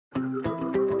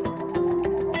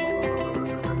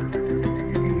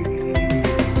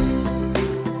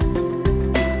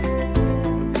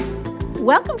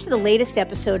Welcome to the latest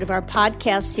episode of our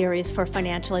podcast series for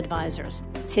financial advisors.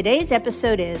 Today's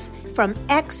episode is From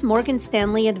Ex-Morgan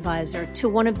Stanley Advisor to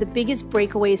One of the Biggest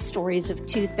Breakaway Stories of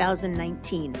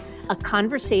 2019, a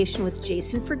conversation with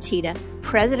Jason Fertitta,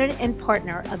 President and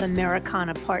Partner of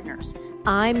Americana Partners.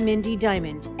 I'm Mindy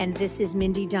Diamond, and this is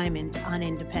Mindy Diamond on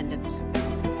Independence.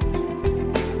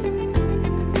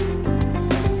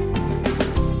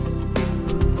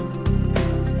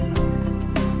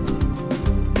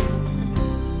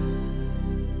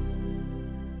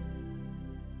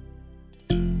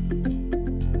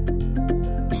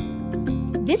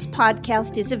 This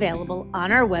podcast is available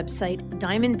on our website,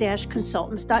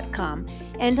 diamond-consultants.com,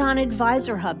 and on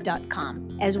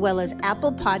advisorhub.com, as well as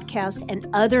Apple Podcasts and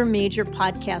other major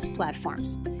podcast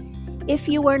platforms. If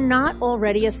you are not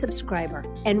already a subscriber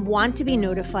and want to be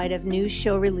notified of new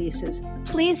show releases,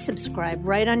 please subscribe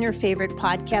right on your favorite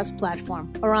podcast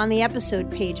platform or on the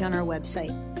episode page on our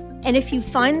website. And if you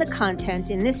find the content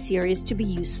in this series to be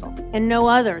useful and know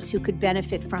others who could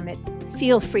benefit from it,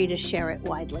 feel free to share it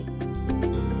widely.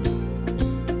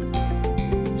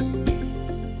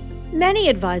 Many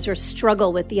advisors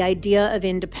struggle with the idea of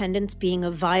independence being a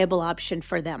viable option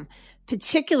for them,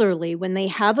 particularly when they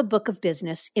have a book of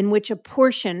business in which a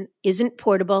portion isn't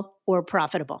portable or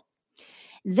profitable.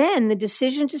 Then the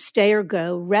decision to stay or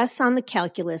go rests on the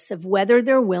calculus of whether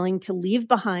they're willing to leave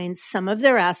behind some of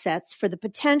their assets for the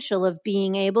potential of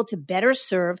being able to better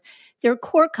serve their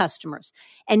core customers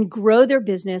and grow their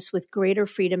business with greater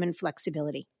freedom and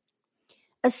flexibility.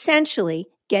 Essentially,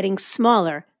 getting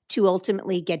smaller to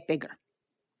ultimately get bigger.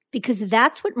 Because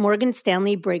that's what Morgan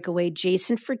Stanley breakaway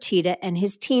Jason Fertitta and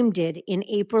his team did in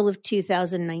April of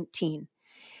 2019.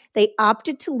 They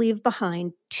opted to leave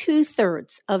behind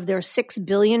 2/3 of their $6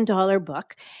 billion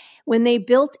book when they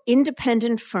built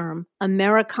independent firm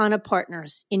Americana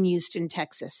Partners in Houston,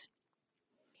 Texas.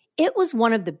 It was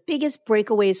one of the biggest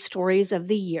breakaway stories of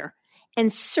the year,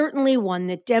 and certainly one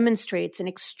that demonstrates an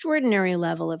extraordinary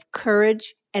level of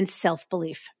courage and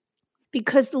self-belief.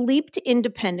 Because the leap to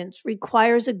independence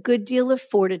requires a good deal of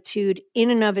fortitude in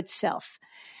and of itself.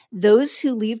 Those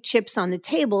who leave chips on the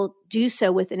table do so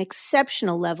with an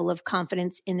exceptional level of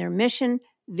confidence in their mission,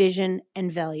 vision, and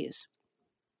values.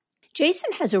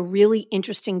 Jason has a really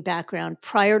interesting background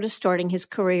prior to starting his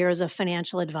career as a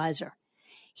financial advisor.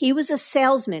 He was a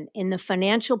salesman in the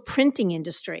financial printing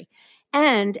industry,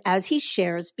 and, as he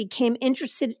shares, became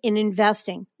interested in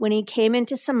investing when he came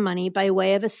into some money by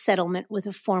way of a settlement with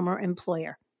a former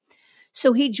employer.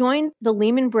 So he joined the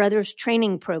Lehman Brothers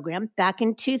training program back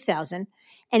in 2000,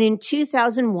 and in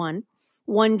 2001,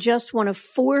 won just one of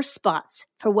 4 spots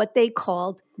for what they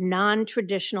called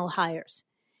non-traditional hires.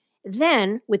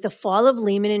 Then, with the fall of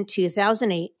Lehman in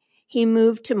 2008, he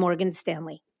moved to Morgan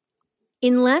Stanley.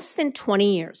 In less than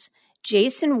 20 years,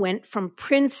 Jason went from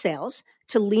print sales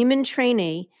to Lehman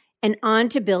trainee and on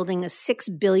to building a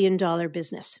 $6 billion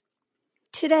business.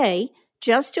 Today,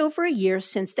 just over a year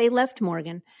since they left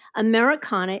Morgan,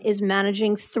 Americana is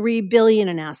managing $3 billion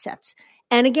in assets.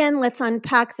 And again, let's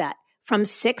unpack that. From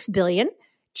 $6 billion,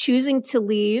 choosing to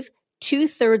leave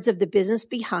 2/3 of the business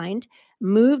behind,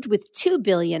 moved with $2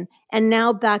 billion, and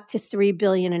now back to $3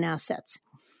 billion in assets.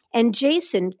 And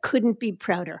Jason couldn't be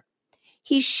prouder.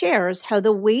 He shares how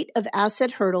the weight of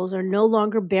asset hurdles are no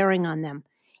longer bearing on them,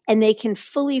 and they can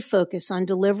fully focus on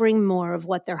delivering more of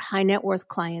what their high net worth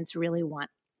clients really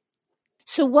want.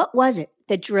 So what was it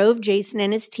that drove Jason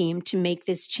and his team to make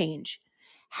this change?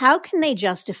 How can they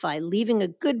justify leaving a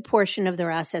good portion of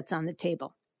their assets on the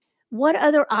table? What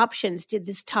other options did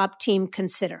this top team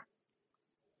consider?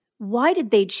 Why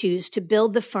did they choose to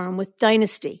build the firm with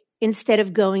Dynasty instead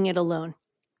of going it alone?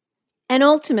 And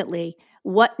ultimately,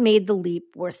 what made the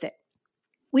leap worth it?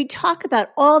 We talk about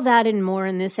all that and more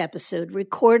in this episode,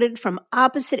 recorded from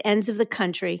opposite ends of the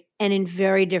country and in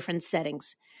very different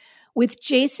settings. With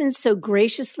Jason so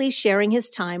graciously sharing his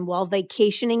time while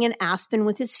vacationing in Aspen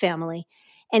with his family,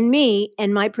 and me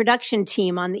and my production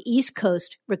team on the East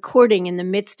Coast recording in the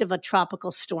midst of a tropical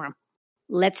storm.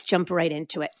 Let's jump right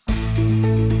into it.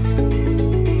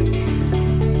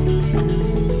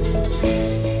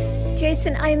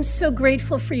 Jason, I am so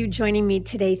grateful for you joining me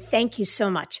today. Thank you so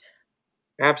much.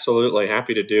 Absolutely.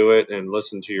 Happy to do it and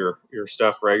listen to your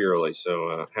stuff regularly.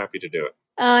 So happy to do it.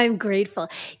 I'm grateful.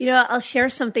 I'll share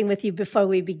something with you before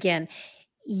we begin.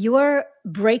 Your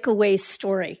breakaway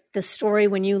story, the story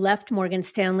when you left Morgan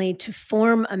Stanley to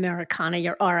form Americana,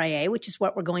 your RIA, which is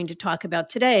what we're going to talk about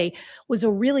today, was a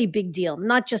really big deal.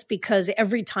 Not just because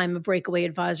every time a breakaway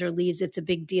advisor leaves, it's a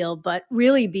big deal, but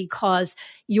really because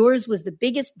yours was the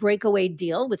biggest breakaway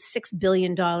deal with $6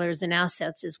 billion in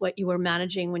assets is what you were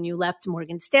managing when you left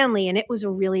Morgan Stanley. And it was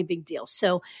a really big deal.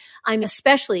 So I'm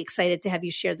especially excited to have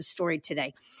you share the story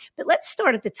today. But let's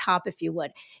start at the top, if you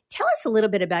would. Tell us a little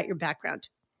bit about your background.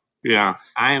 Yeah,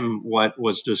 I am what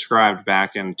was described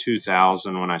back in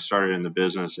 2000 when I started in the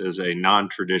business as a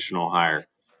non-traditional hire.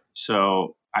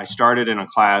 So I started in a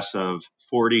class of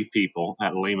 40 people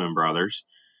at Lehman Brothers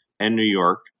in New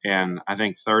York, and I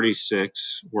think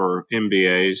 36 were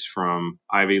MBAs from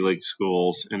Ivy League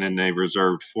schools, and then they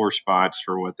reserved 4 spots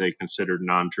for what they considered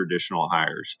non-traditional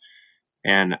hires.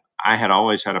 And I had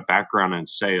always had a background in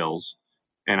sales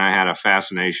and I had a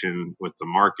fascination with the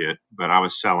market, but I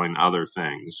was selling other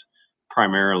things,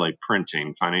 primarily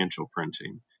printing, financial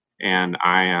printing. And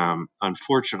I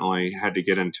unfortunately had to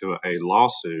get into a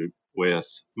lawsuit with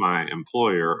my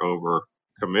employer over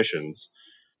commissions.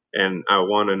 And I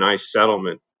won a nice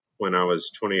settlement when I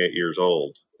was 28 years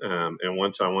old. And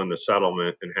once I won the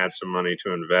settlement and had some money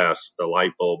to invest, the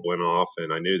light bulb went off,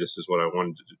 and I knew this is what I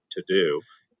wanted to do.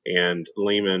 And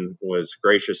Lehman was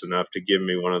gracious enough to give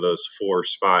me one of those 4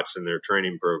 spots in their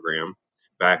training program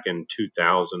back in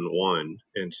 2001.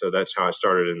 And so that's how I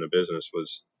started in the business,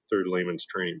 was through Lehman's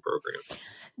training program.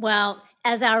 Well,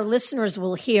 as our listeners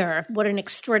will hear, what an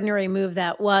extraordinary move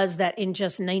that was, that in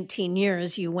just 19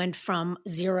 years, you went from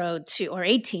zero to, or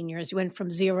 18 years, you went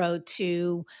from zero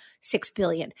to 6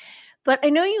 billion. But I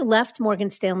know you left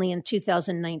Morgan Stanley in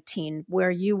 2019,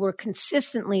 where you were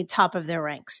consistently top of their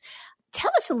ranks.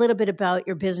 Tell us a little bit about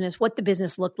your business, what the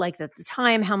business looked like at the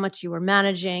time, how much you were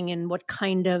managing, and what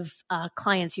kind of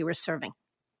clients you were serving.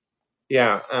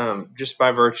 Yeah, just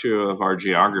by virtue of our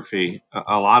geography,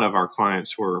 a lot of our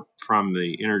clients were from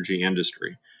the energy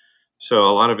industry. So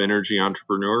a lot of energy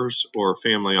entrepreneurs or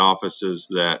family offices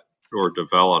that were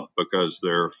developed because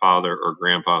their father or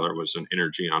grandfather was an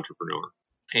energy entrepreneur.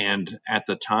 And at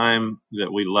the time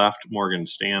that we left Morgan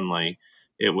Stanley,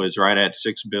 it was right at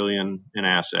 6 billion in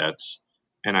assets.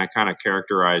 And I kind of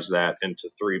characterized that into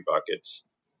 3 buckets.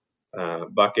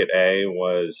 Bucket A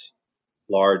was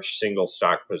large single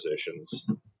stock positions.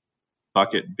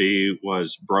 Bucket B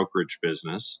was brokerage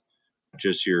business,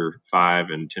 just your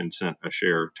 5 and 10 cent a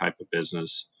share type of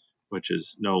business, which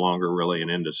is no longer really an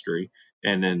industry.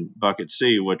 And then bucket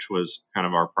C, which was kind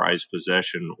of our prized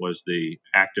possession, was the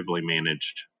actively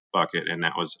managed bucket, and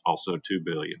that was also 2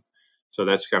 billion. So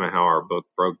that's kind of how our book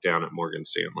broke down at Morgan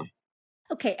Stanley.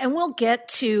 Okay, and we'll get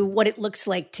to what it looks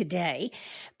like today.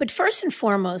 But first and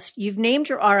foremost, you've named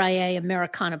your RIA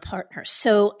Americana Partners.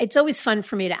 So it's always fun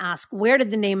for me to ask, where did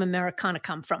the name Americana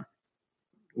come from?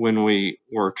 When we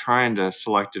were trying to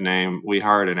select a name, we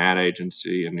hired an ad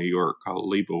agency in New York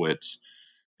called Leibowitz,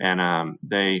 and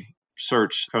they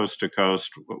searched coast to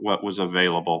coast what was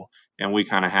available, and we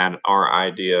kind of had our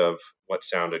idea of what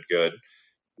sounded good.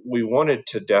 We wanted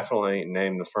to definitely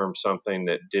name the firm something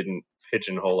that didn't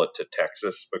pigeonhole it to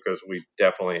Texas, because we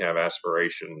definitely have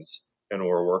aspirations and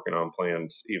we're working on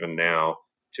plans even now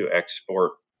to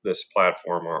export this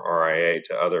platform or RIA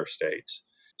to other states.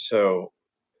 So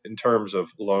in terms of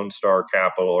Lone Star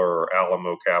Capital or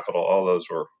Alamo Capital, all those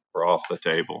were off the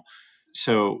table.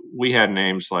 So we had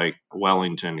names like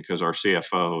Wellington because our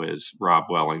CFO is Rob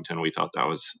Wellington. We thought that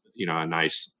was, a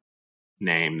nice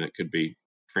name that could be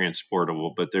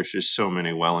transportable, but there's just so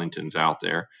many Wellingtons out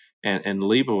there. And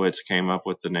Leibowitz came up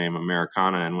with the name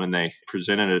Americana. And when they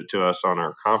presented it to us on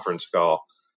our conference call,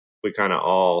 we kind of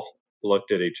all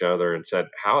looked at each other and said,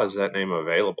 how is that name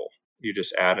available? You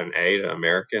just add an A to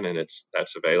American and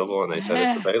that's available. And they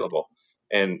said it's available.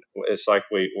 And it's like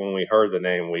when we heard the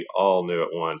name, we all knew at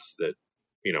once that,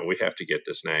 we have to get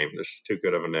this name. This is too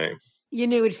good of a name. You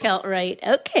knew it felt right.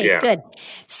 Okay, Yeah. Good.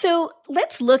 So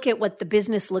let's look at what the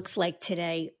business looks like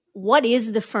today. What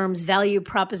is the firm's value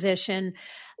proposition?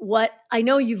 What I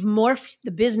know you've morphed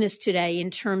the business today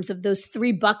in terms of those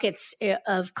 3 buckets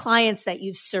of clients that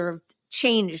you've served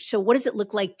changed. So what does it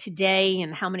look like today,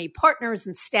 and how many partners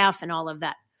and staff and all of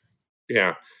that?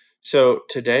 Yeah. So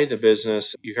today, the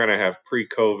business, you kind of have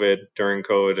pre-COVID, during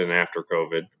COVID, and after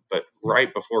COVID. But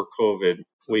right before COVID,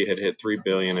 we had hit 3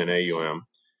 billion in AUM.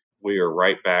 We are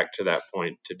right back to that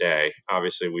point today.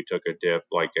 Obviously, we took a dip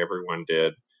like everyone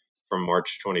did from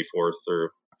March 24th through,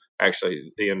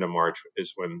 actually, the end of March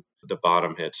is when the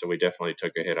bottom hit. So we definitely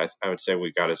took a hit. I would say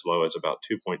we got as low as about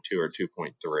 2.2 or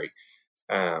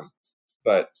 2.3.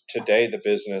 But today, the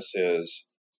business is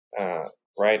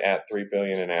right at $3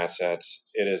 billion in assets.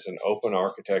 It is an open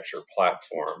architecture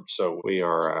platform. So we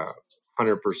are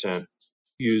 100%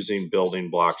 using building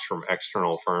blocks from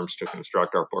external firms to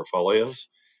construct our portfolios.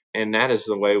 And that is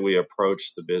the way we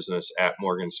approach the business at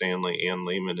Morgan Stanley and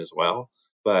Lehman as well.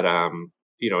 But,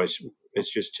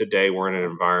 it's just today we're in an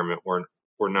environment where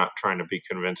we're not trying to be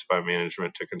convinced by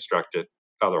management to construct it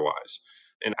otherwise.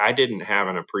 And I didn't have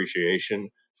an appreciation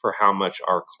for how much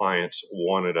our clients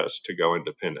wanted us to go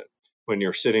independent. When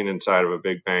you're sitting inside of a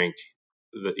big bank,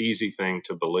 the easy thing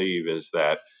to believe is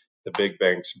that the big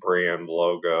bank's brand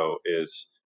logo is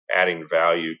adding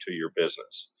value to your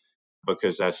business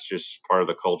because that's just part of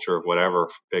the culture of whatever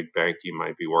big bank you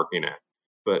might be working at.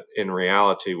 But in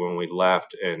reality, when we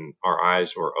left and our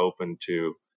eyes were open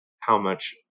to how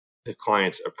much the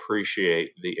clients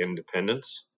appreciate the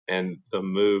independence and the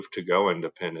move to go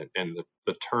independent and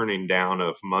the turning down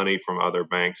of money from other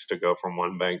banks to go from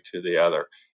one bank to the other.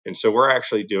 And so we're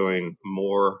actually doing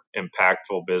more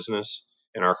impactful business,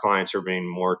 and our clients are being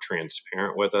more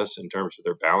transparent with us in terms of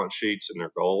their balance sheets and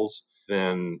their goals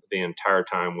than the entire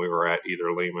time we were at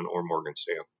either Lehman or Morgan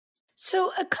Stanley.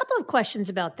 So a couple of questions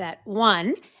about that.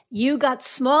 One, you got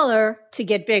smaller to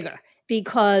get bigger.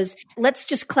 Because let's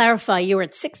just clarify, you were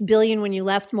at $6 billion when you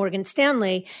left Morgan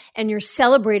Stanley, and you're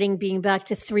celebrating being back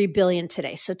to $3 billion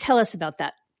today. So tell us about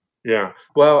that. Yeah.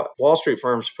 Well, Wall Street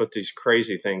firms put these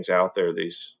crazy things out there,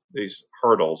 these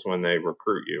hurdles when they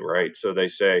recruit you, right? So they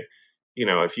say,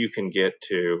 if you can get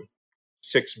to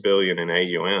 6 billion in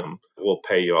AUM, we'll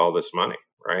pay you all this money,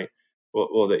 right?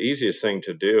 Well, the easiest thing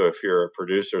to do if you're a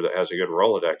producer that has a good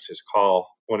Rolodex is call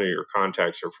one of your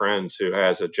contacts or friends who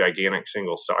has a gigantic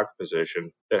single stock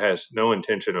position that has no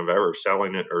intention of ever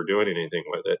selling it or doing anything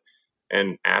with it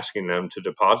and asking them to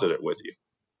deposit it with you,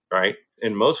 right?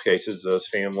 In most cases, those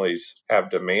families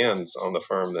have demands on the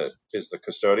firm that is the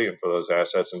custodian for those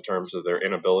assets in terms of their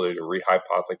inability to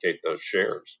rehypothecate those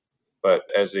shares. But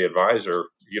as the advisor,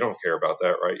 you don't care about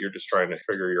that, right? You're just trying to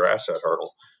trigger your asset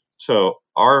hurdle. So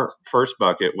our first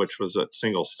bucket, which was a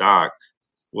single stock,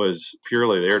 was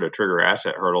purely there to trigger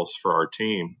asset hurdles for our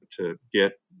team to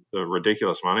get the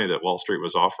ridiculous money that Wall Street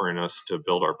was offering us to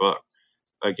build our book.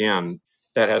 Again,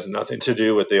 that has nothing to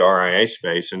do with the RIA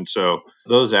space. And so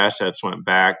those assets went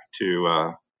back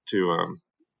to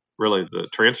really the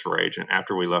transfer agent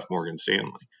after we left Morgan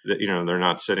Stanley. They're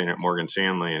not sitting at Morgan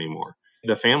Stanley anymore.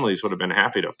 The families would have been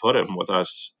happy to put them with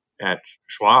us at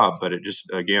Schwab, but it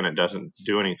doesn't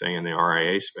do anything in the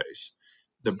RIA space.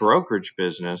 The brokerage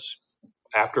business,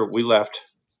 after we left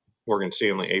Morgan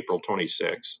Stanley April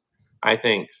 26, I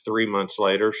think 3 months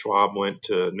later, Schwab went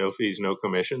to no fees, no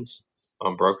commissions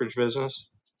on brokerage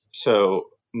business. So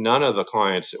none of the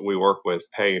clients that we work with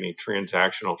pay any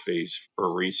transactional fees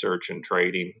for research and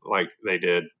trading like they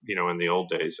did, in the old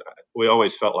days. We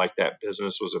always felt like that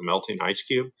business was a melting ice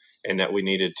cube and that we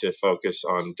needed to focus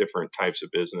on different types of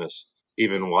business,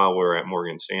 even while we were at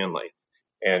Morgan Stanley.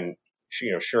 And,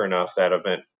 sure enough, that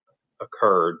event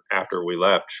occurred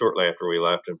shortly after we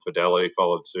left, and Fidelity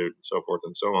followed suit and so forth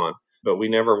and so on. But we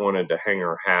never wanted to hang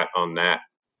our hat on that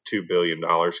 $2 billion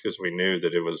because we knew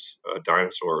that it was a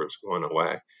dinosaur that was going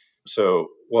away. So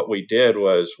what we did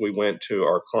was we went to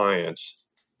our clients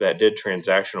that did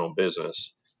transactional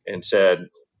business and said,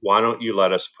 why don't you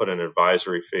let us put an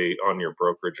advisory fee on your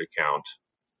brokerage account?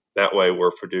 That way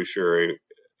we're fiduciary,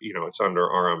 it's under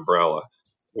our umbrella.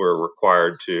 We're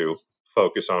required to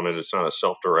focus on it. It's not a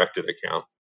self-directed account.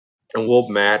 And we'll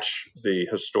match the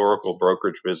historical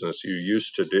brokerage business you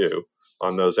used to do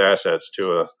on those assets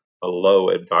to a low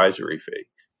advisory fee.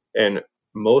 And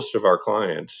most of our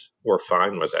clients were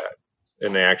fine with that,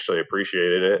 and they actually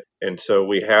appreciated it. And so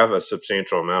we have a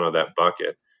substantial amount of that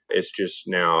bucket. It's just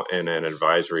now in an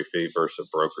advisory fee versus a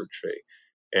brokerage fee.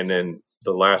 And then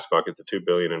the last bucket, the $2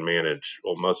 billion in managed,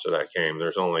 well, most of that came.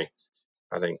 There's only,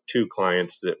 I think, 2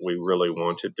 clients that we really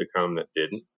wanted to come that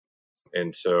didn't.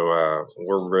 And so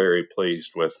we're very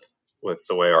pleased with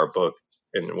the way our book,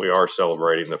 and we are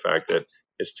celebrating the fact that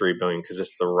it's $3 billion because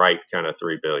it's the right kind of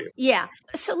 $3 billion. Yeah.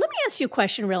 So let me ask you a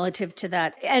question relative to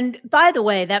that. And by the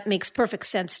way, that makes perfect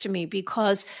sense to me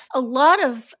because a lot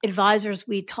of advisors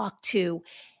we talk to,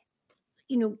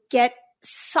 get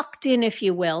sucked in, if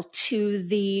you will, to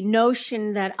the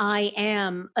notion that I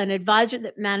am an advisor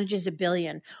that manages $1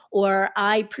 billion, or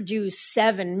I produce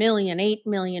 7 million, 8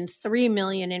 million, 3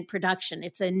 million in production.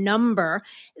 It's a number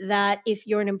that if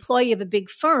you're an employee of a big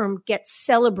firm gets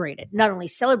celebrated, not only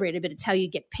celebrated, but it's how you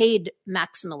get paid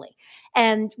maximally.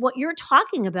 And what you're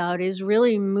talking about is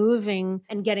really moving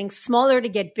and getting smaller to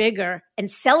get bigger and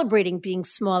celebrating being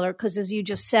smaller. Because as you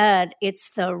just said,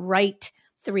 it's the right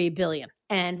 $3 billion.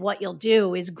 And what you'll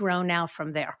do is grow now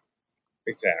from there.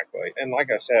 Exactly. And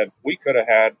like I said, we could have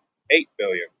had 8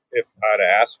 billion if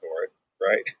I'd asked for it,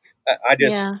 right? I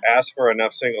just Yeah. asked for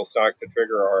enough single stock to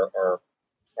trigger our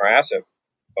asset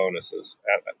bonuses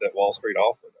that Wall Street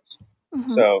offered us. Hmm.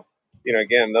 So,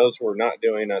 again, those were not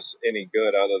doing us any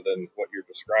good other than what you're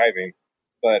describing.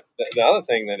 But the other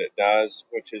thing that it does,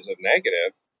 which is a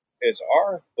negative, is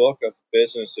our book of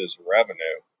business's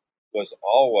revenue was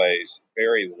always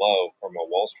very low from a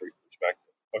Wall Street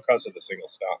perspective because of the single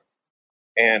stock.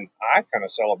 And I kind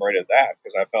of celebrated that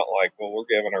because I felt like, well, we're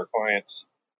giving our clients,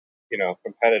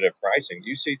 competitive pricing.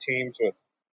 You see teams with,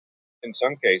 in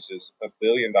some cases, $1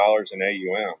 billion in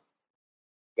AUM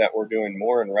that were doing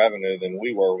more in revenue than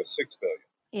we were with 6 billion.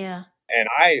 Yeah. And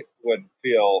I would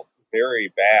feel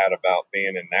very bad about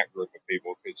being in that group of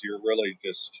people because you're really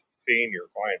just feeding your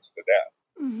clients to death.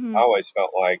 I Hmm. always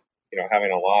felt like,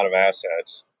 having a lot of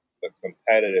assets, the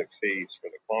competitive fees for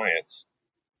the clients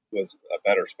was a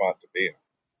better spot to be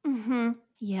in. Hmm.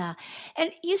 Yeah.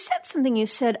 And you said something, you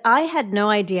said, I had no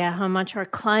idea how much our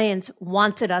clients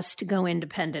wanted us to go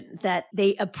independent, that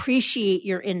they appreciate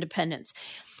your independence.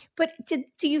 But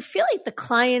do you feel like the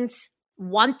clients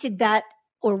wanted that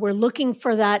or were looking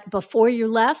for that before you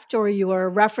left, or you are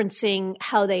referencing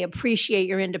how they appreciate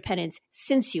your independence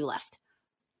since you left?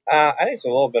 I think it's a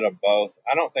little bit of both.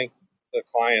 I don't think the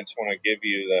clients want to give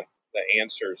you the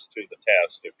answers to the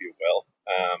test, if you will.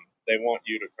 They want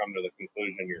you to come to the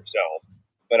conclusion yourself.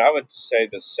 But I would say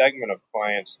the segment of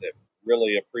clients that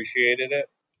really appreciated it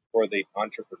were the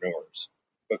entrepreneurs,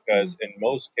 because Mm. in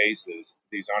most cases,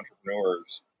 these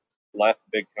entrepreneurs left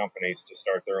big companies to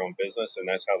start their own business, and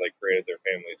that's how they created their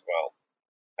family's wealth.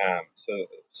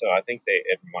 So I think they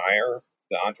admire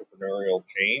the entrepreneurial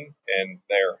gene, and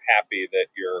they're happy that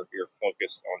you're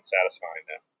focused on satisfying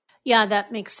them. Yeah,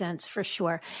 that makes sense for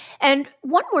sure. And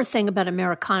one more thing about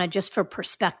Americana, just for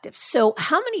perspective. So,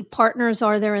 how many partners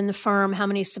are there in the firm? How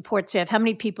many supports do you have? How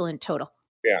many people in total?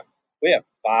 Yeah, we have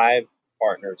 5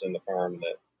 partners in the firm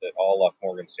that all left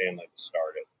Morgan Stanley to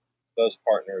start it. Those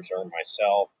partners are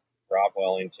myself, Rob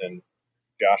Wellington,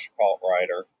 Josh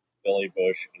Kaltreiter, Billy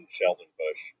Bush, and Sheldon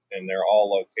Bush, and they're all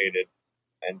located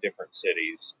in different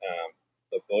cities.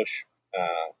 The Bush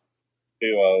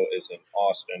duo is in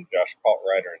Austin, Josh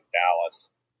Kaltreiter in Dallas,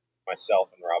 myself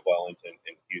and Rob Wellington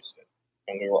in Houston,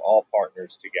 and we were all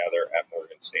partners together at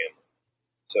Morgan Stanley.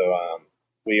 So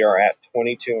we are at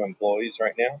 22 employees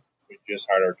right now. We just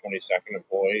hired our 22nd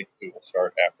employee who will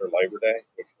start after Labor Day,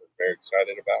 which we're very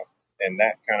excited about. And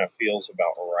that kind of feels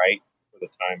about right for the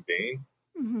time being.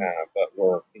 Hmm. But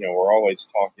we're always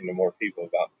talking to more people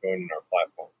about joining our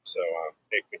platform. So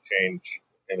it could change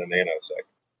in a nanosecond.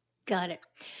 Got it.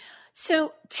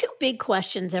 So, two big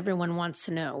questions everyone wants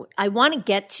to know. I want to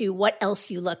get to what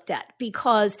else you looked at,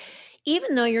 because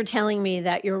even though you're telling me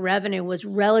that your revenue was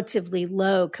relatively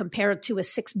low compared to a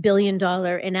 $6 billion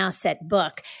in asset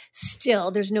book,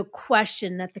 still, there's no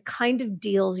question that the kind of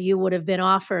deals you would have been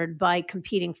offered by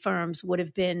competing firms would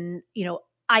have been,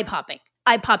 eye popping.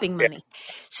 Eye popping Yeah, money.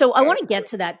 So I want to get absolutely.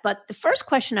 to that. But the first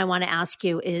question I want to ask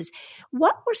you is,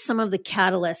 what were some of the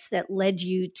catalysts that led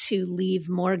you to leave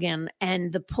Morgan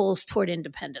and the pulls toward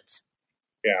independence?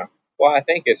 Yeah. Well, I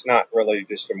think it's not really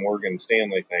just a Morgan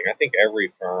Stanley thing. I think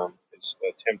every firm is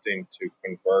attempting to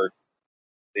convert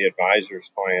the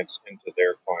advisor's clients into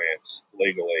their clients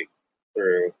legally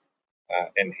through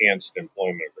enhanced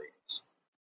employment agreements.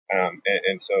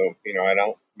 And so, I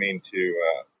don't mean to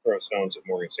throw stones at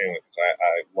Morgan Stanley because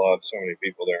I love so many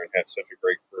people there and had such a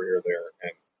great career there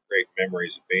and great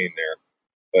memories of being there.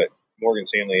 But Morgan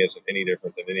Stanley isn't any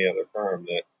different than any other firm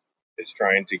that is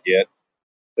trying to get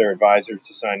their advisors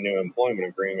to sign new employment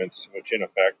agreements, which in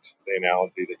effect, the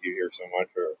analogy that you hear so much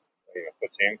are,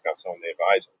 puts handcuffs on the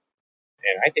advisor.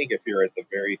 And I think if you're at the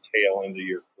very tail end of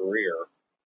your career,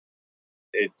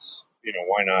 it's,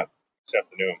 why not accept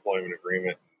the new employment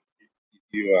agreement?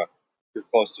 You're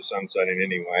close to sunsetting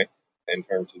anyway in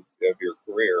terms of your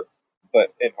career.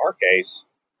 But in our case,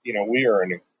 we are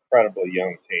an incredibly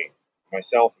young team.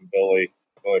 Myself and Billy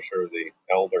Bush are the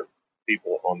elder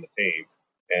people on the team.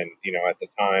 And, at the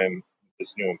time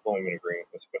this new employment agreement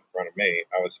was put in front of me,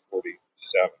 I was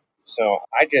 47. So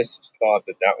I just thought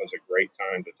that was a great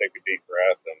time to take a deep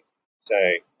breath and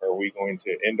say, are we going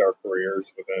to end our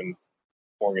careers within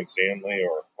Morgan Stanley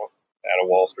or at a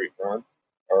Wall Street firm?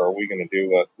 Or are we going to do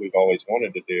what we've always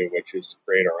wanted to do, which is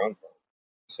create our own firm?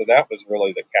 So that was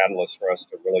really the catalyst for us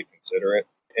to really consider it.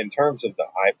 In terms of the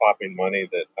eye popping money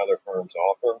that other firms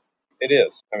offer, it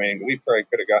is. I mean, we probably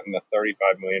could have gotten a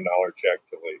 $35 million check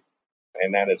to leave,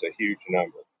 and that is a huge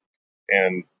number.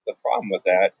 And the problem with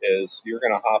that is you're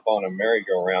going to hop on a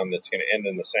merry-go-round that's going to end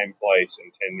in the same place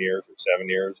in 10 years or 7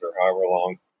 years or however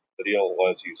long the deal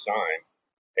was you signed.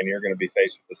 And you're going to be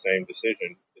faced with the same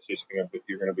decision. It's just going to be,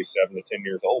 you're going to be 7 to 10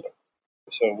 years older.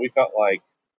 So we felt like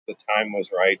the time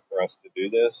was right for us to do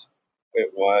this.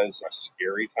 It was a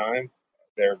scary time.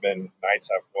 There have been nights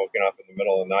I've woken up in the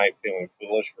middle of the night feeling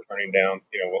foolish for turning down,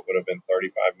 what would have been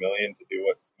 35 million to do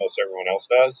what most everyone else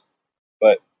does.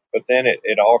 But then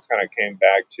it all kind of came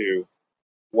back to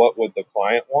what would the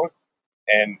client want?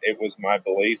 And it was my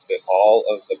belief that all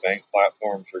of the bank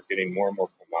platforms are getting more and more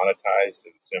commoditized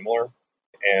and similar.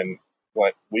 And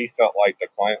what we felt like the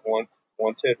client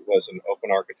wanted was an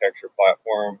open architecture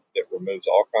platform that removes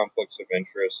all conflicts of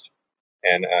interest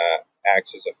and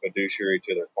acts as a fiduciary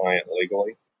to their client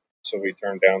legally. So we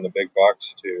turned down the big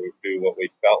bucks to do what we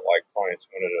felt like clients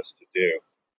wanted us to do.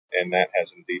 And that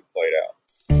has indeed played out.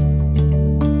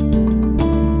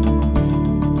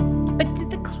 But did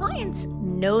the clients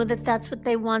know that that's what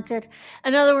they wanted?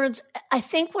 In other words, I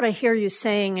think what I hear you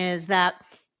saying is that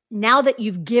now that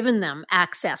you've given them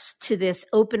access to this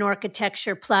open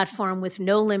architecture platform with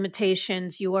no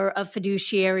limitations, you are a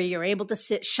fiduciary, you're able to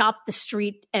shop the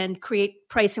street and create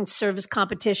pricing service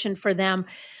competition for them.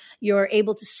 You're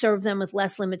able to serve them with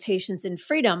less limitations and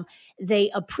freedom.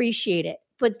 They appreciate it.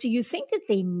 But do you think that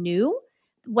they knew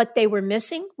what they were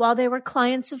missing while they were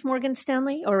clients of Morgan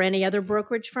Stanley or any other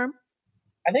brokerage firm?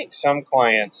 I think some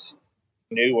clients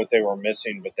knew what they were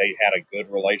missing, but they had a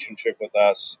good relationship with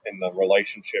us, and the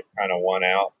relationship kind of won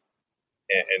out.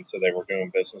 And so they were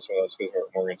doing business with us because we're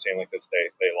at Morgan Stanley because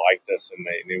they liked us and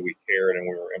they knew we cared and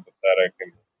we were empathetic.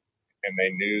 And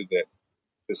they knew that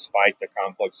despite the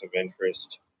conflicts of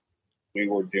interest, we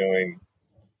were doing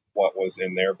what was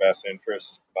in their best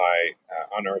interest by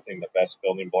unearthing the best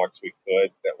building blocks we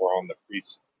could that were on the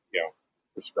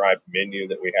prescribed menu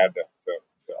that we had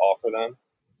to offer them.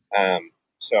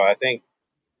 So I think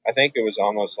it was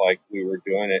almost like we were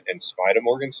doing it in spite of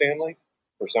Morgan Stanley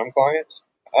for some clients.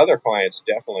 Other clients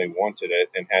definitely wanted it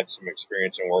and had some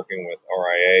experience in working with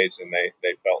RIAs, and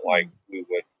they felt like we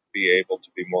would be able to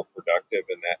be more productive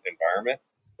in that environment.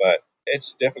 But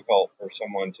it's difficult for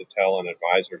someone to tell an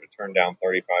advisor to turn down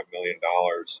 $35 million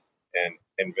and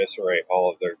eviscerate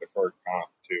all of their deferred comp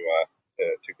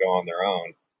to go on their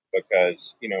own.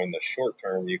 Because, in the short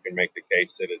term, you can make the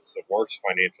case that it's the worst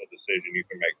financial decision you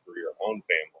can make for your own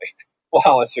family.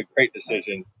 While it's a great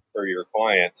decision for your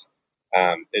clients,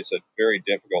 it's a very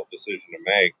difficult decision to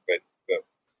make. But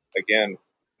again,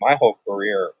 my whole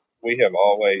career, we have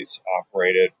always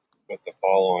operated with the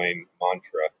following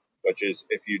mantra, which is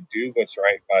if you do what's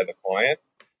right by the client,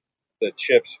 the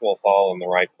chips will fall in the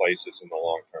right places in the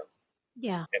long term.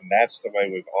 Yeah. And that's the way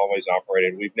we've always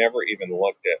operated. We've never even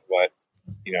looked at what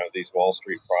these Wall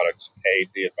Street products paid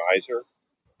the advisor.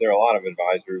 There are a lot of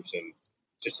advisors, and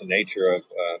just the nature of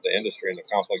the industry and the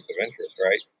conflicts of interest,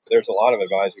 right? There's a lot of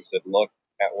advisors that look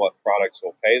at what products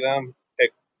will pay them,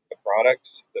 pick the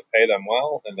products that pay them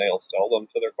well, and they'll sell them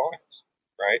to their clients,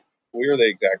 right? We're the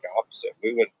exact opposite.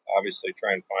 We would obviously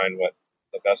try and find what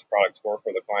the best products were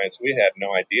for the clients. We had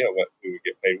no idea what we would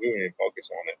get paid. We wouldn't even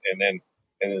focus on it. And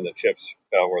then the chips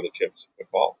fell where the chips would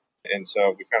fall. And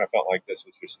so we kind of felt like this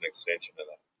was just an extension of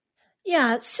that.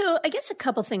 Yeah. So I guess a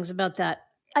couple things about that.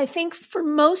 I think for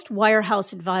most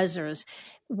wirehouse advisors,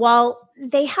 while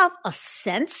they have a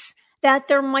sense that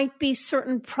there might be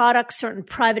certain products, certain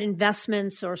private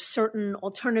investments, or certain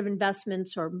alternative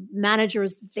investments or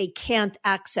managers that they can't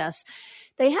access,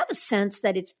 they have a sense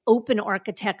that it's open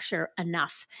architecture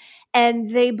enough. And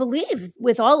they believe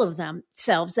with all of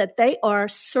themselves that they are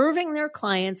serving their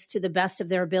clients to the best of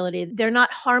their ability. They're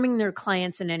not harming their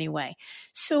clients in any way.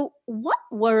 So what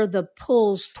were the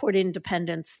pulls toward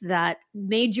independence that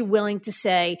made you willing to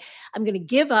say, I'm going to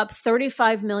give up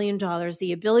 $35 million,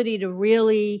 the ability to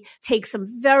really take some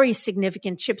very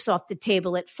significant chips off the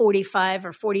table at 45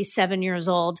 or 47 years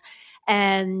old,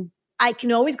 and I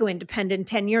can always go independent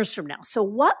 10 years from now. So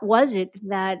what was it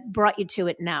that brought you to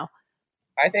it now?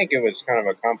 I think it was kind of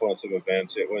a confluence of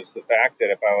events. It was the fact that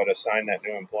if I would have signed that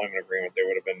new employment agreement, there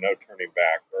would have been no turning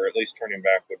back, or at least turning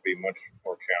back would be much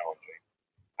more challenging.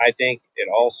 I think it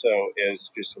also is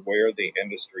just where the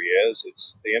industry is.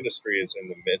 The industry is in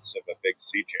the midst of a big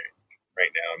sea change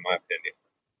right now, in my opinion.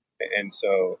 And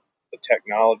so the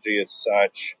technology is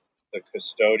such, the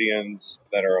custodians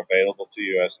that are available to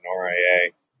you as an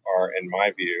RIA are, in my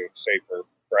view, safer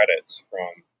credits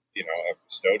from a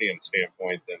custodian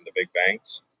standpoint than the big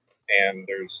banks. And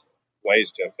there's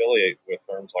ways to affiliate with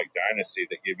firms like Dynasty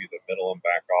that give you the middle and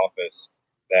back office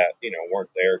that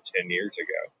weren't there 10 years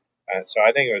ago. So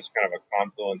I think it was kind of a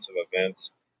confluence of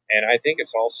events. And I think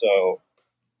it's also,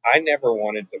 I never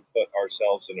wanted to put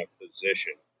ourselves in a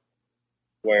position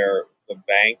where the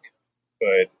bank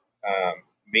could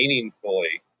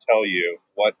meaningfully tell you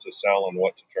what to sell and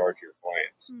what to charge your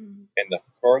clients. And the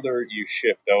further you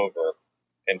shift over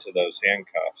into those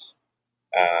handcuffs,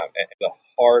 and the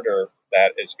harder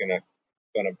that is going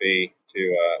to be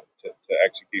to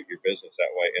execute your business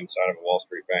that way inside of a Wall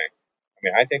Street bank. I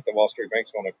mean, I think the Wall Street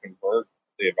banks want to convert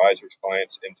the advisor's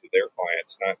clients into their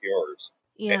clients, not yours.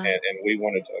 Yeah. And we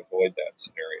wanted to avoid that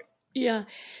scenario. Yeah.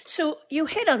 So you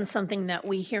hit on something that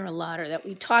we hear a lot, or that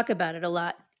we talk about it a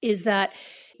lot, is that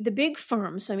the big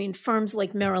firms, I mean, firms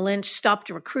like Merrill Lynch stopped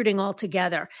recruiting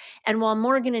altogether. And while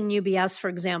Morgan and UBS, for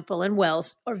example, and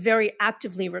Wells are very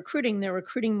actively recruiting, they're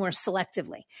recruiting more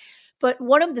selectively. But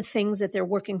one of the things that they're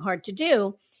working hard to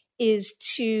do is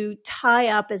to tie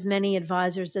up as many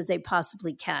advisors as they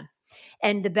possibly can.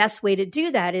 And the best way to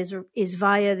do that is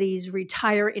via these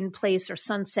retire in place or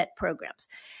sunset programs.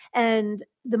 And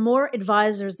the more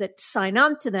advisors that sign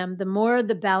on to them, the more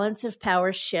the balance of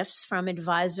power shifts from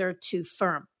advisor to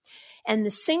firm. And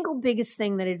the single biggest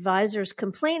thing that advisors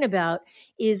complain about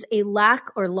is a lack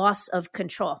or loss of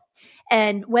control.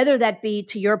 And whether that be,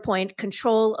 to your point,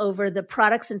 control over the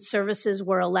products and services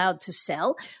we're allowed to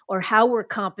sell, or how we're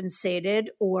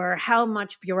compensated, or how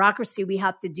much bureaucracy we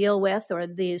have to deal with, or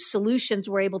the solutions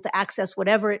we're able to access,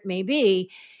 whatever it may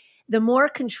be, the more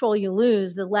control you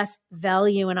lose, the less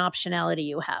value and optionality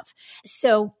you have.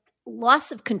 So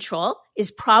loss of control is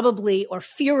probably, or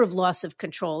fear of loss of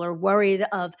control, or worry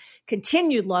of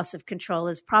continued loss of control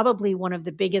is probably one of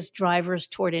the biggest drivers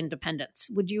toward independence.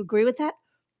 Would you agree with that?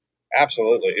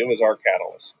 Absolutely. It was our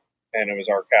catalyst. And it was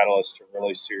our catalyst to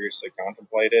really seriously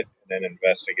contemplate it and then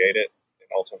investigate it and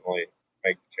ultimately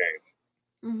make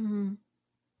the change. Mm-hmm.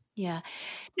 Yeah.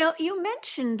 Now, you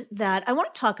mentioned that I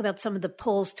want to talk about some of the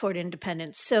pulls toward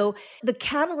independence. So the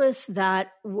catalyst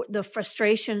that the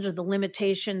frustrations or the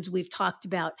limitations we've talked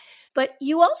about, but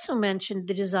you also mentioned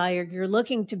the desire, you're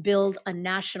looking to build a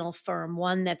national firm,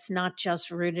 one that's not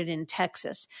just rooted in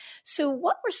Texas. So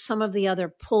what were some of the other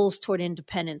pulls toward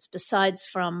independence besides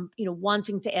from,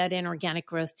 wanting to add inorganic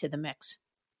growth to the mix?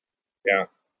 Yeah.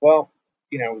 Well,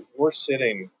 we're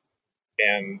sitting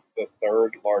in the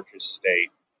third largest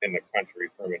state in the country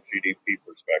from a GDP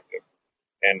perspective.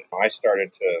 And I started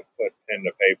to put pen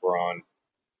to paper on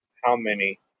how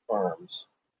many firms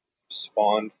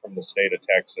spawned from the state of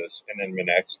Texas and then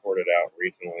been exported out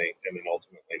regionally and then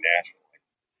ultimately nationally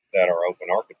that are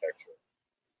open architecture.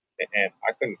 And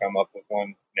I couldn't come up with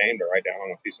one name to write down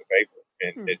on a piece of paper.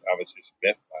 And I was just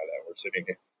miffed by that. We're sitting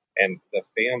here. And the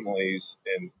families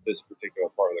in this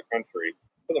particular part of the country,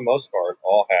 for the most part,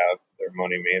 all have their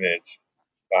money managed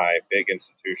by big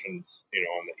institutions,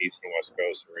 on the East and West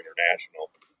Coast or international.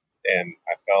 And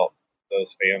I felt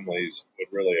those families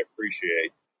would really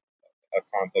appreciate a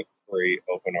conflict-free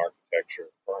open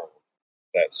architecture firm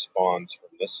that spawns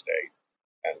from this state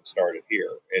and started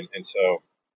here. And so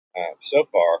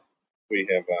far we've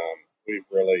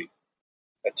really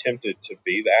attempted to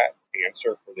be that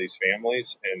answer for these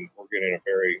families, and we're getting a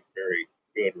very, very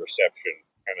good reception.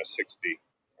 Kind of 60.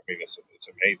 I mean, it's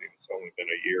amazing. It's only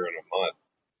been a year and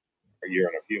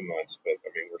a few months, but I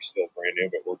mean, we're still brand new,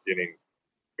 but we're getting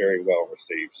very well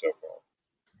received so far.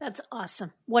 That's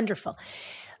awesome. Wonderful.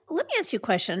 Let me ask you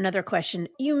another question.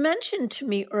 You mentioned to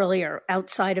me earlier,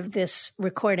 outside of this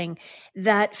recording,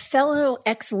 that fellow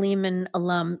ex-Lehman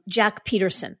alum Jack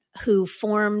Peterson, who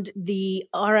formed the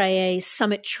RIA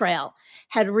Summit Trail,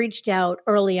 had reached out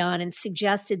early on and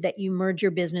suggested that you merge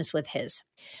your business with his.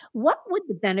 What would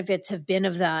the benefits have been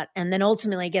of that? And then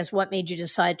ultimately, I guess, what made you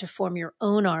decide to form your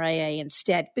own RIA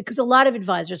instead? Because a lot of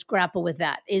advisors grapple with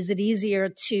that. Is it easier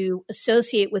to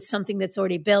associate with something that's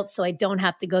already built so I don't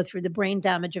have to go through the brain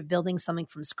damage of building something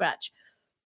from scratch?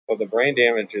 Well, the brain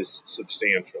damage is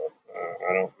substantial.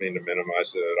 I don't mean to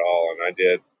minimize it at all. And I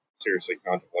did seriously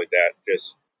contemplate that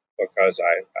just because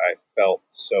I felt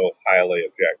so highly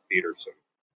of Jack Peterson.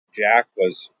 Jack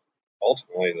was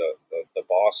ultimately the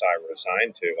boss I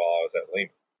resigned to while I was at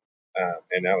Lehman.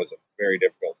 And that was a very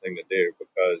difficult thing to do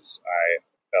because I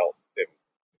felt and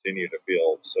continue to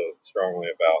feel so strongly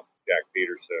about Jack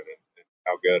Peterson and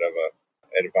how good of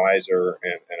an advisor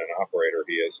and an operator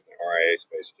he is in the RIA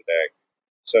space today.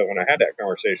 So when I had that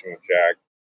conversation with Jack,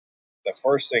 the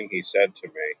first thing he said to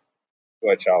me,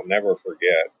 which I'll never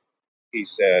forget, he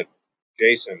said,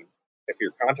 "Jason, if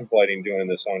you're contemplating doing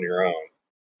this on your own,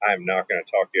 I'm not going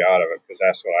to talk you out of it because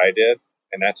that's what I did,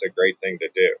 and that's a great thing to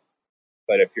do.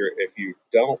 But if you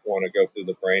don't want to go through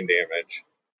the brain damage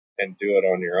and do it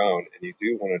on your own, and you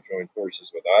do want to join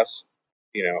forces with us,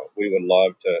 we would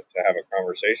love to have a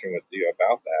conversation with you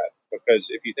about that. Because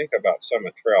if you think about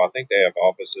Summit Trail, I think they have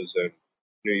offices in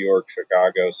New York,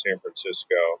 Chicago, San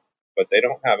Francisco, but they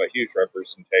don't have a huge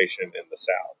representation in the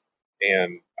South.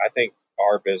 And I think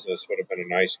our business would have been a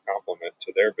nice complement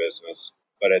to their business.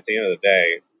 But at the end of the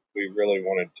day, we really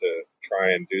wanted to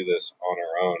try and do this on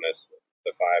our own as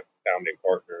the five founding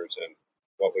partners and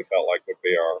what we felt like would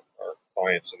be our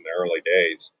clients in the early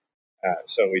days.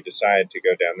 So we decided to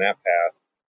go down that path.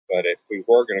 But if we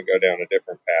were going to go down a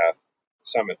different path,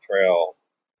 Summit Trail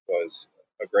was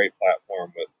a great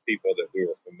platform with people that we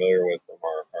were familiar with from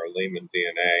our Lehman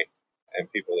DNA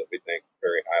and people that we think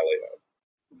very highly of.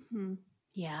 Mm-hmm.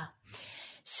 Yeah.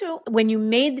 So when you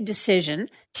made the decision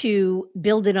to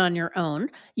build it on your own,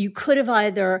 you could have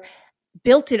either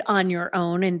built it on your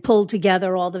own and pulled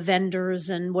together all the vendors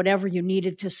and whatever you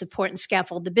needed to support and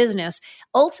scaffold the business.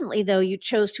 Ultimately, though, you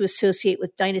chose to associate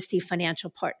with Dynasty Financial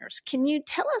Partners. Can you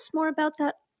tell us more about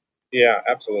that? Yeah,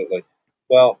 absolutely.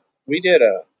 Well, we did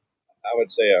I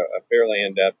would say, a fairly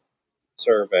in-depth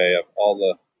survey of all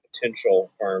the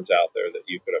potential firms out there that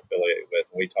you could affiliate with,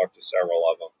 and we talked to several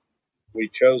of them. We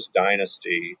chose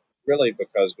Dynasty really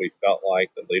because we felt like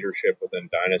the leadership within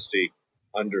Dynasty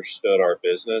understood our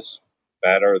business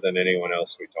better than anyone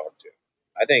else we talked to.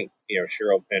 I think,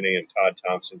 Cheryl Penny and Todd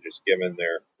Thompson, just given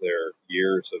their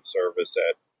years of service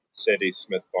at Citi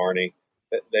Smith Barney,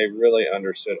 that they really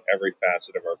understood every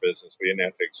facet of our business. We didn't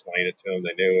have to explain it to them.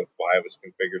 They knew why it was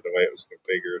configured the way it was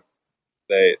configured.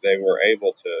 They were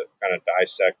able to kind of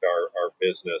dissect our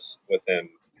business within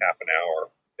half an hour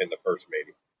in the first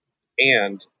meeting.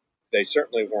 And they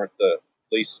certainly weren't the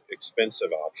least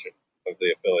expensive option of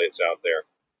the affiliates out there.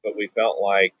 But we felt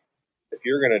like if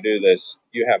you're going to do this,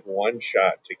 you have one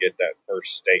shot to get that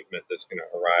first statement that's going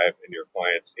to arrive in your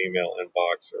client's email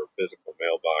inbox or physical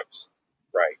mailbox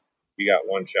right. You got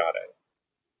one shot at it.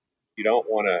 You don't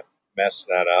want to mess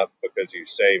that up because you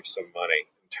save some money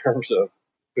in terms of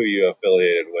who you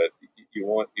affiliated with. You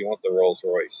want the Rolls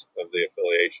Royce of the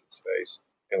affiliation space,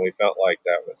 and we felt like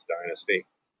that was Dynasty,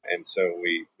 and so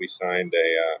we signed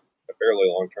a fairly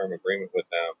long term agreement with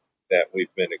them that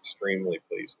we've been extremely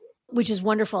pleased with. Which is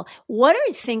wonderful. What do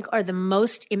you think are the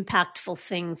most impactful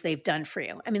things they've done for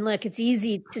you? I mean, look, it's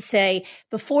easy to say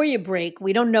before you break,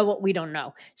 we don't know what we don't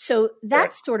know. So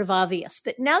that's Right. sort of obvious.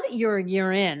 But now that you're a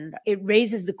year in, it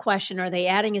raises the question, are they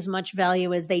adding as much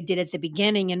value as they did at the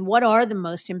beginning? And what are the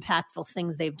most impactful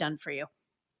things they've done for you?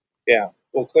 Yeah.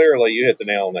 Well, clearly you hit the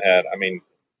nail on the head. I mean,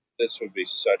 this would be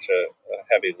such a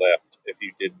heavy lift if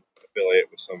you did affiliate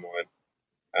with someone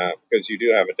because you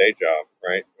do have a day job,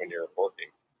 right, when you're working.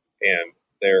 And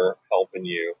they're helping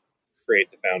you create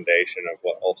the foundation of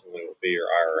what ultimately will be your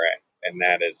IRA. And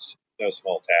that is no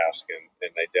small task,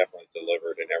 and they definitely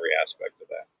delivered in every aspect of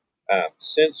that.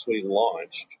 Since we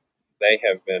launched, they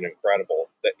have been incredible.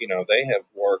 That they have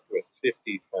worked with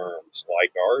 50 firms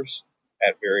like ours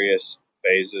at various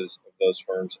phases of those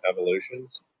firms'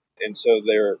 evolutions, and so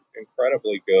they're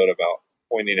incredibly good about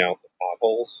pointing out the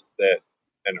potholes that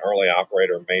an early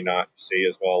operator may not see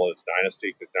as well as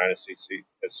Dynasty, because Dynasty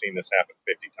has seen this happen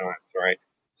 50 times, right?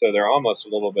 So they're almost a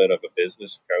little bit of a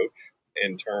business coach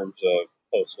in terms of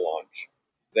post-launch.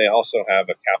 They also have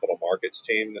a capital markets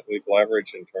team that we've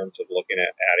leveraged in terms of looking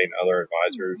at adding other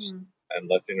advisors and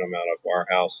lifting them out of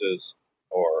warehouses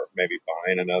or maybe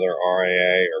buying another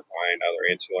RIA or buying other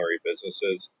ancillary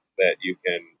businesses that you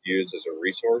can use as a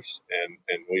resource. And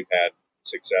we've had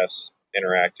success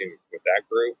interacting with that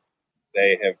group.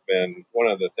 They have been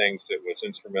one of the things that was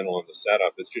instrumental in the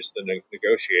setup is just the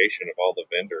negotiation of all the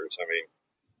vendors. I mean,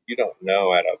 you don't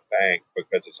know at a bank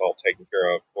because it's all taken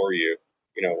care of for you.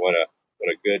 What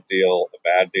a good deal, a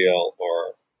bad deal,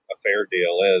 or a fair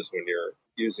deal is when you're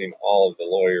using all of the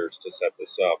lawyers to set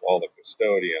this up, all the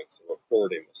custodians, the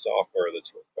reporting, the software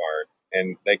that's required,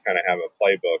 and they kind of have a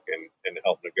playbook and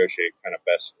help negotiate kind of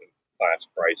best in class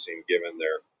pricing given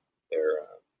their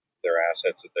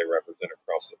assets that they represent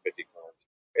across the 50 firms.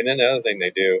 And then the other thing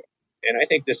they do, and I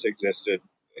think this existed,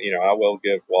 I will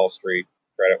give Wall Street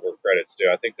credit where credit's due.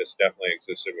 I think this definitely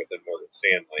existed within Morgan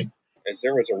Stanley, as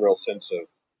there was a real sense of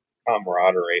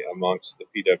camaraderie amongst the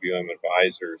PWM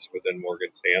advisors within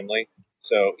Morgan Stanley.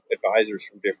 So advisors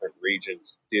from different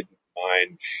regions didn't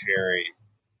mind sharing,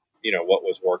 what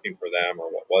was working for them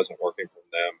or what wasn't working for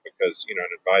them, because, an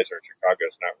advisor in Chicago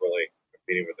is not really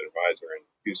competing with an advisor in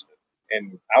Houston.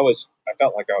 And I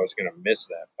felt like I was going to miss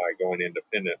that by going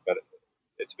independent, but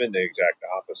it's been the exact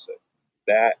opposite.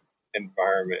 That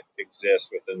environment exists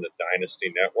within the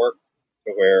Dynasty network,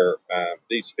 to where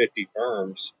these 50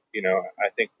 firms, I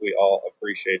think we all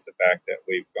appreciate the fact that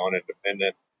we've gone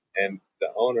independent, and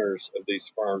the owners of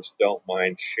these firms don't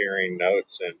mind sharing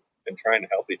notes and trying to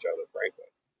help each other, frankly.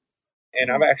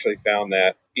 And I've actually found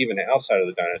that even outside of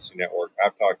the Dynasty Network,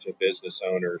 I've talked to business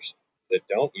owners that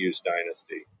don't use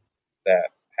Dynasty that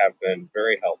have been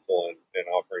very helpful in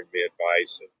offering me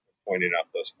advice and pointing out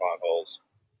those potholes,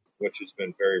 which has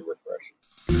been very refreshing.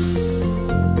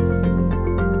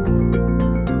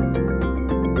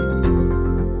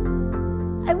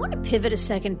 I want to pivot a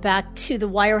second back to the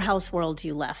wirehouse world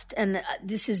you left. And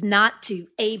this is not to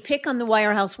pick on the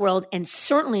wirehouse world and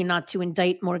certainly not to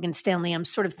indict Morgan Stanley. I'm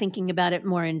sort of thinking about it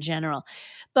more in general.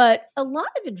 But a lot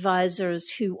of advisors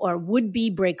who are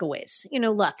would-be breakaways,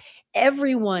 look,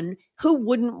 everyone who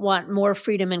wouldn't want more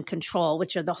freedom and control,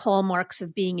 which are the hallmarks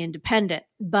of being independent.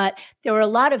 But there are a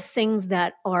lot of things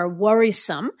that are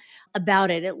worrisome about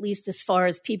it, at least as far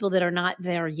as people that are not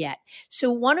there yet.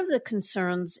 So one of the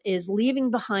concerns is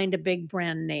leaving behind a big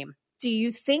brand name. Do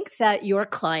you think that your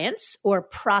clients or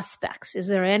prospects, is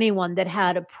there anyone that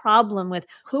had a problem with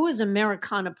who is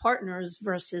Americana Partners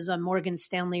versus a Morgan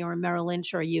Stanley or a Merrill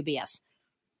Lynch or a UBS?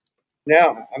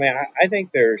 No, I mean, I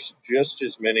think there's just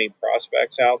as many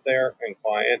prospects out there and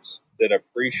clients that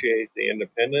appreciate the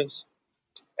independence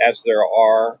as there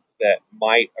are that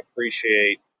might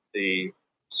appreciate the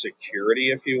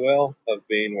security, if you will, of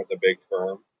being with a big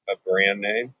firm, a brand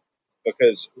name,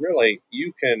 because really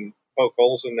you can poke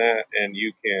holes in that and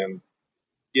you can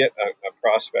get a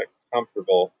prospect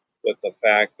comfortable with the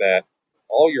fact that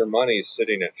all your money is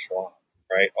sitting at Schwab,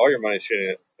 right? All your money is sitting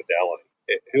at Fidelity.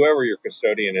 Whoever your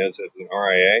custodian is as an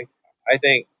RIA, I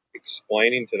think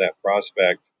explaining to that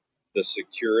prospect the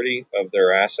security of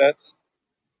their assets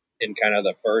in kind of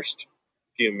the first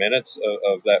few minutes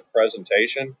of that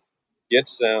presentation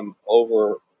gets them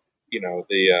over,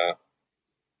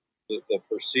 the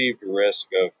perceived risk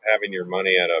of having your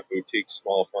money at a boutique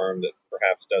small firm that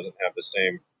perhaps doesn't have the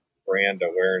same brand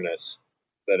awareness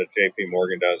that a JP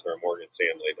Morgan does or a Morgan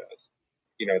Stanley does.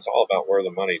 It's all about where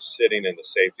the money's sitting and the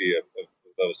safety of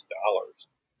those dollars.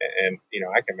 And,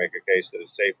 I can make a case that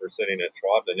it's safer sitting at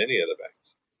Schwab than any of the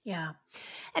banks. Yeah.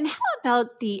 And how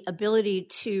about the ability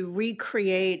to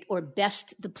recreate or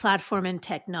best the platform and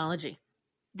technology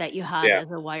that you had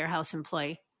as a wirehouse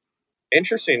employee?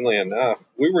 Interestingly enough,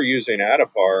 we were using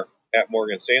Addepar at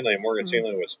Morgan Stanley, and Morgan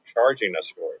Stanley was charging us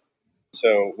for it.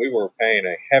 So we were paying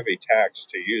a heavy tax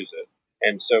to use it.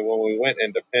 And so when we went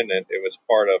independent, it was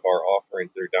part of our offering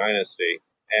through Dynasty.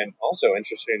 And also,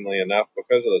 interestingly enough,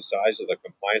 because of the size of the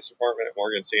compliance department at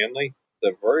Morgan Stanley,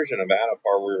 the version of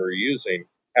Addepar we were using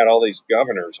had all these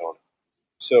governors on it.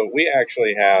 So we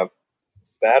actually have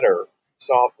better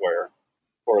software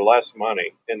for less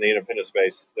money in the independent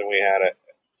space than we had it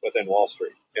within Wall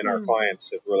Street. And our clients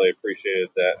have really appreciated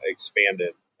that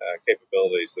expanded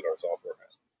capabilities that our software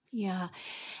has. Yeah.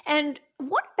 And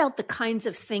what about the kinds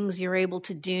of things you're able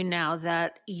to do now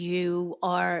that you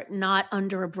are not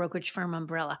under a brokerage firm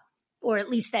umbrella, or at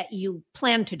least that you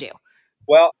plan to do?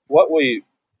 Well, what we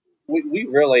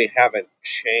really haven't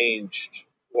changed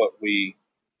what we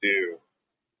do,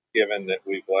 given that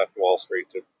we've left Wall Street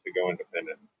to go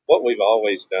independent. What we've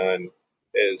always done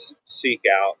is seek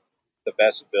out the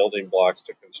best building blocks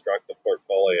to construct the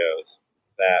portfolios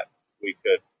that we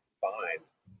could find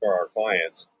for our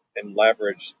clients and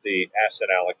leverage the asset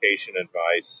allocation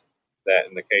advice that,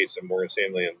 in the case of Morgan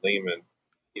Stanley and Lehman,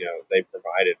 they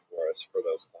provided for us for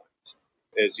those clients.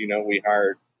 As you know, we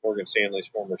hired Morgan Stanley's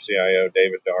former CIO,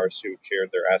 David Darst, who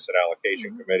chaired their asset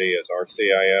allocation committee as our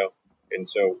CIO. And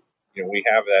so, we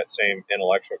have that same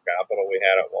intellectual capital we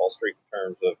had at Wall Street in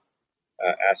terms of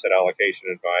asset allocation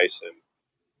advice and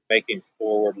making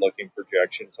forward-looking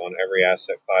projections on every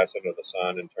asset class under the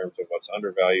sun in terms of what's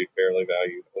undervalued, fairly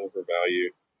valued,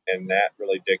 overvalued. And that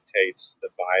really dictates the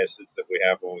biases that we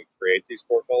have when we create these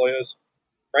portfolios.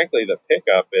 Frankly, the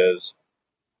pickup is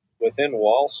within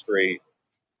Wall Street,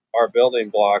 our building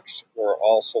blocks were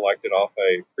all selected off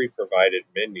a pre-provided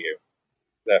menu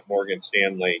that Morgan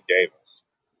Stanley gave us.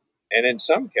 And in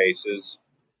some cases,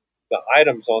 the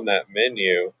items on that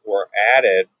menu were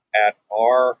added at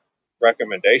our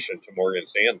recommendation to Morgan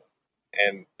Stanley.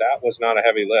 And that was not a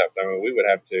heavy lift. I mean, we would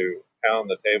have to pound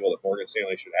the table that Morgan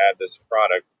Stanley should add this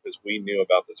product because we knew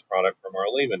about this product from our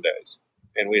Lehman days.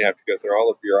 And we'd have to go through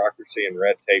all the bureaucracy and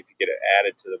red tape to get it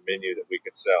added to the menu that we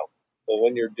could sell. But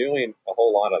when you're doing a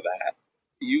whole lot of that,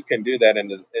 you can do that in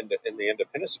the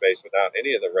independent space without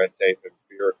any of the red tape and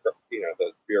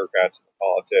the bureaucrats and the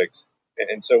politics.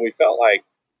 And so we felt like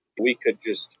we could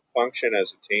just function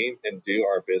as a team and do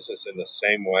our business in the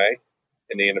same way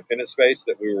in the independent space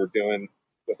that we were doing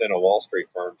within a Wall Street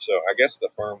firm. So I guess the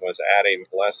firm was adding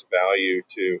less value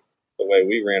to the way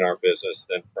we ran our business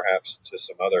than perhaps to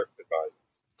some other advisors.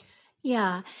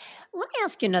 Yeah. Let me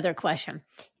ask you another question.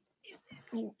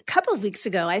 A couple of weeks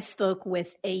ago, I spoke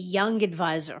with a young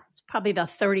advisor, probably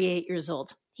about 38 years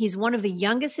old. He's one of the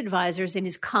youngest advisors in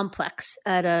his complex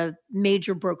at a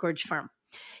major brokerage firm.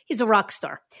 He's a rock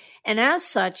star. And as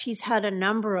such, he's had a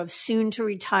number of soon to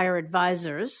retire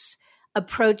advisors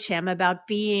approach him about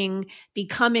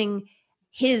becoming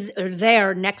his or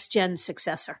their next gen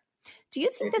successor. Do you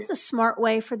think that's a smart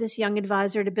way for this young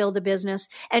advisor to build a business?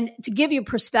 And to give you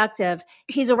perspective,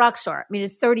 he's a rock star. I mean,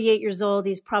 at 38 years old,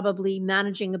 he's probably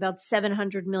managing about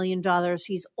 $700 million.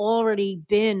 He's already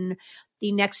been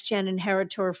the next gen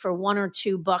inheritor for one or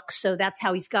two bucks. So that's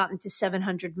how he's gotten to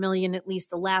 700 million, at least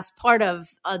the last part of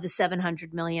the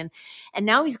 700 million. And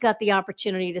now he's got the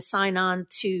opportunity to sign on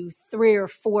to three or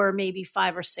four, maybe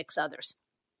five or six others.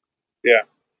 Yeah,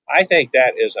 I think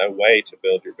that is a way to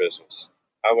build your business.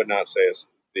 I would not say it's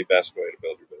the best way to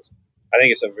build your business. I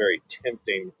think it's a very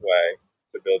tempting way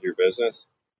to build your business,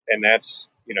 and that's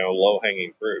low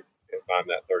hanging fruit. If I'm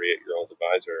that 38-year-old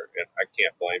advisor, and I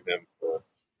can't blame him for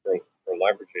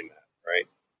leveraging that, right?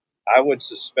 I would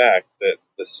suspect that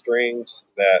the strings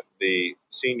that the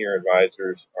senior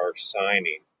advisors are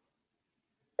signing,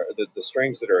 or the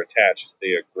strings that are attached to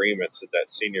the agreements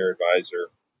that senior advisor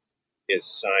is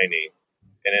signing,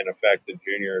 and in effect the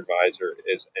junior advisor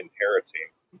is inheriting,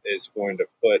 is going to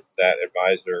put that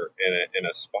advisor in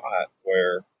a spot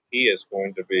where he is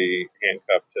going to be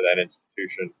handcuffed to that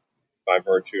institution by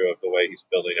virtue of the way he's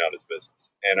building out his business.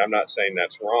 And I'm not saying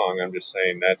that's wrong. I'm just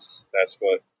saying that's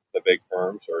what the big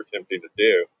firms are attempting to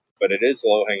do. But it is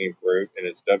low-hanging fruit, and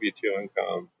his W-2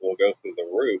 income will go through the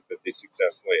roof if he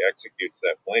successfully executes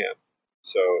that plan.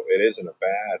 So it isn't a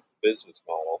bad business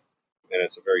model, and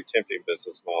it's a very tempting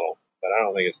business model, but I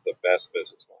don't think it's the best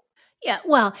business model. Yeah,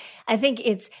 well, I think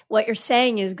it's what you're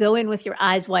saying is go in with your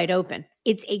eyes wide open.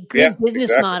 It's a good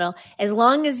business model as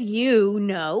long as you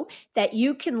know that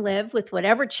you can live with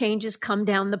whatever changes come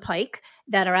down the pike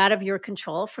that are out of your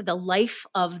control for the life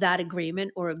of that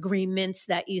agreement or agreements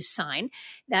that you sign,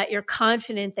 that you're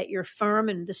confident that your firm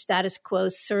and the status quo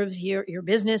serves your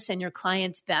business and your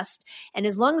clients best. And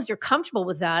as long as you're comfortable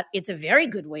with that, it's a very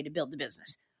good way to build the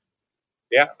business.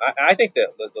 Yeah, I think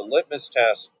that the litmus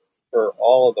test for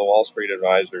all of the Wall Street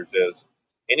advisors is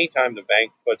anytime the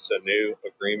bank puts a new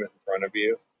agreement in front of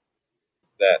you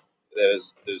that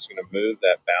is going to move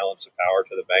that balance of power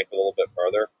to the bank a little bit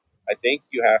further, I think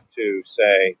you have to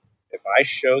say, if I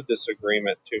showed this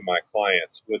agreement to my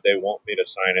clients, would they want me to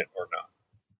sign it or not?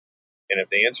 And if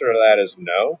the answer to that is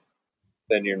no,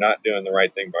 then you're not doing the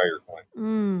right thing by your client.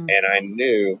 And I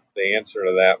knew the answer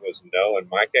to that was no in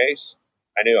my case.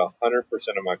 I knew 100%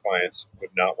 of my clients would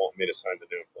not want me to sign the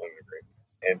new employment agreement.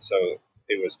 And so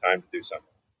it was time to do something.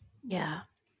 Yeah.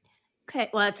 Okay.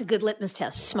 Well, that's a good litmus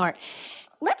test. Smart.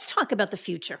 Let's talk about the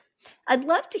future. I'd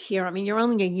love to hear. I mean, you're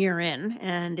only a year in,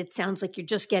 and it sounds like you're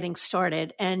just getting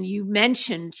started. And you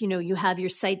mentioned, you have your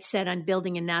sights set on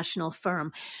building a national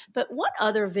firm. But what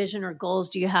other vision or goals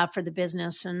do you have for the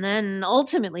business? And then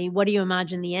ultimately, what do you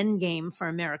imagine the end game for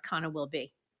Americana will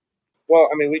be? Well,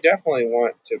 I mean, we definitely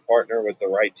want to partner with the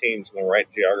right teams and the right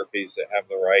geographies that have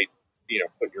the right,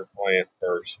 put your client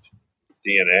first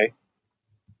DNA.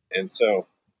 And so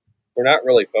we're not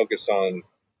really focused on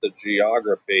the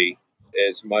geography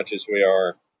as much as we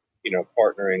are,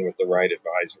 partnering with the right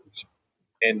advisors.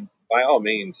 And by all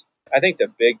means, I think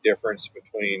the big difference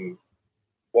between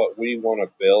what we want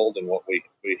to build and what we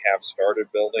have started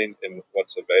building and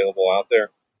what's available out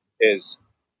there is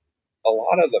a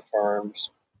lot of the firms,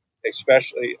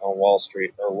 especially on Wall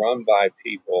Street, are run by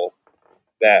people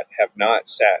that have not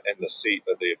sat in the seat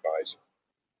of the advisor.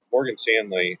 Morgan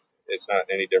Stanley, it's not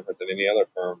any different than any other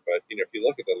firm, but if you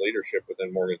look at the leadership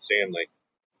within Morgan Stanley,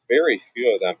 very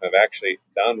few of them have actually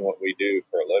done what we do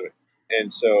for a living.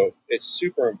 And so it's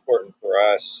super important for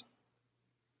us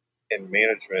in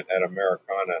management at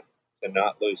Americana to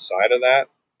not lose sight of that.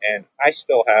 And I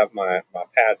still have my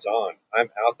pads on. I'm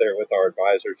out there with our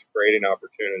advisors, creating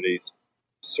opportunities,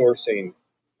 sourcing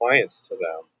clients to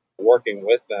them, working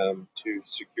with them to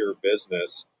secure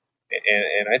business.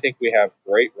 And I think we have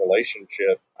great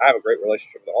relationship. I have a great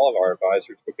relationship with all of our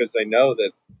advisors because they know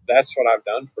that that's what I've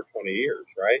done for 20 years,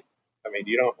 right? I mean,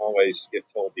 you don't always get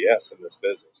told yes in this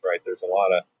business, right? There's a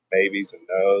lot of maybes and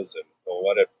no's, and well,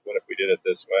 what if we did it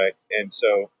this way? And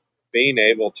so being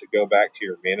able to go back to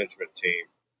your management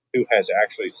team who has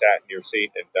actually sat in your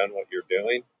seat and done what you're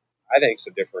doing, I think is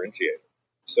a differentiator.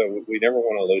 So we never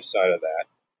want to lose sight of that.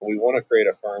 We want to create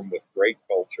a firm with great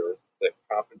culture that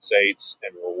compensates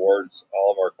and rewards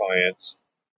all of our clients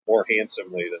more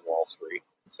handsomely than Wall Street.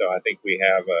 So I think we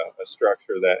have a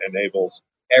structure that enables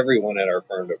everyone at our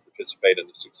firm to participate in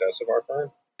the success of our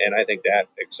firm. And I think that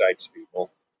excites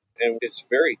people. And it's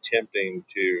very tempting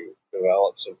to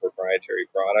develop some proprietary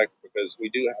product because we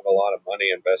do have a lot of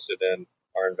money invested in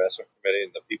our investment committee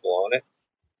and the people on it.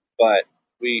 But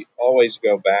we always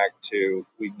go back to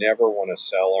we never want to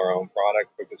sell our own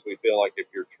product because we feel like if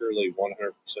you're truly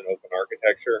 100% open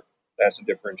architecture, that's a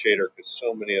differentiator because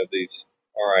so many of these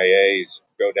RIAs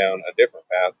go down a different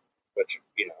path, which,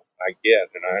 I get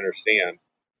and I understand,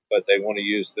 but they want to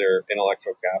use their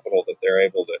intellectual capital that they're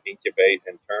able to incubate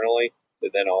internally to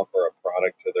then offer a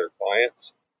product to their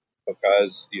clients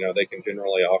because, they can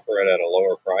generally offer it at a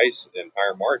lower price and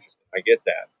higher margins. I get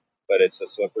that, but it's a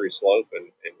slippery slope,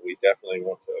 and we definitely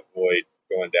want to avoid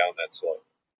going down that slope.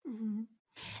 Mm-hmm.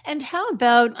 And how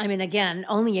about, again,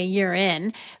 only a year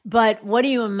in, but what do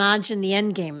you imagine the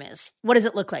end game is? What does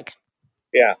it look like?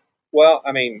 Yeah. Well,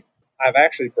 I've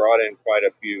actually brought in quite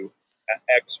a few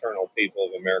external people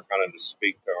of Americana to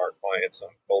speak to our clients on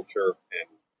culture and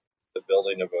the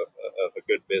building of a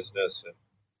good business. And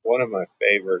one of my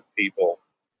favorite people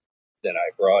that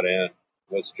I brought in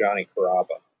was Johnny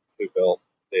Carrabba, who built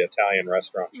the Italian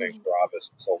restaurant chain Carrabba's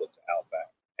and sold it to Outback.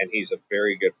 And he's a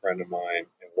very good friend of mine,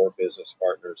 and we're business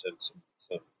partners in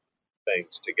some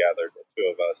things together, the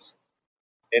two of us.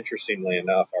 Interestingly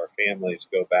enough, our families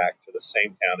go back to the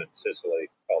same town in Sicily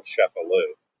called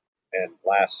Cefalù. And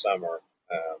last summer,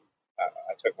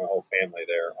 I took my whole family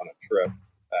there on a trip.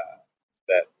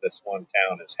 That this one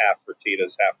town is half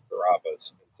Fertitas, half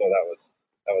Carrabba's, and so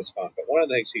that was fun. But one of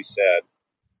the things he said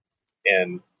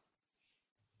in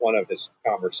one of his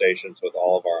conversations with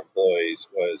all of our employees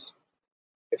was,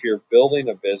 if you're building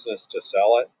a business to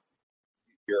sell it,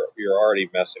 you're already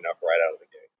messing up right out of the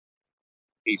gate.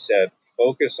 He said,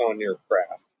 focus on your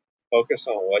craft, focus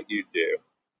on what you do,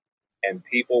 and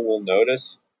people will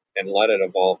notice and let it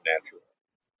evolve naturally.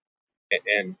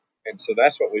 And so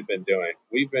that's what we've been doing.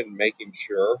 We've been making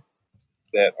sure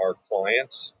that our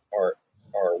clients are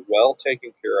well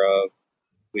taken care of.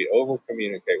 We over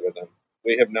communicate with them.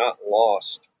 We have not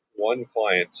lost one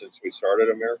client since we started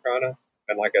Americana.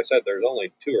 And like I said, there's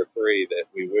only 2 or 3 that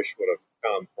we wish would have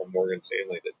come from Morgan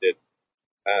Stanley that did.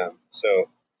 So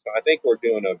I think we're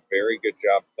doing a very good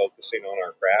job focusing on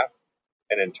our craft.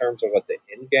 And in terms of what the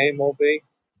end game will be,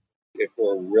 if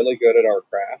we're really good at our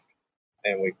craft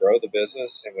and we grow the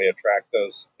business and we attract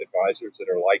those advisors that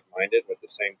are like-minded with the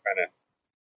same kind of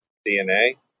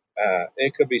DNA,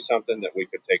 it could be something that we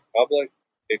could take public.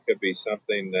 It could be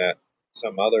something that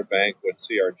some other bank would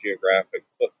see our geographic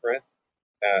footprint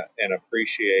and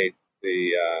appreciate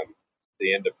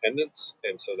the independence,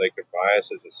 and so they could buy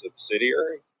us as a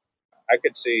subsidiary. I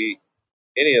could see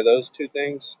any of those 2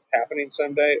 things happening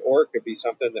someday, or it could be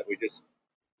something that we just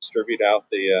distribute out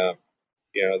the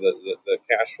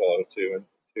cash flow to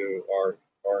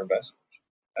our investors.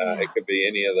 It could be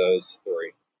any of those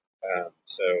 3.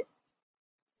 So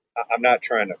I'm not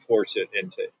trying to force it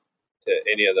into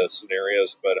any of those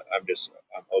scenarios, but I'm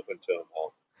open to them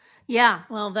all. Yeah,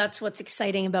 well, that's what's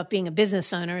exciting about being a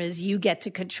business owner is you get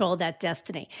to control that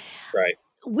destiny. Right.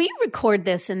 We record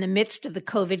this in the midst of the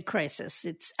COVID crisis.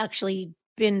 It's actually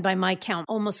been, by my count,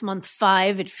 almost month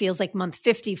 5. It feels like month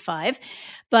 55,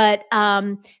 but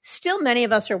still many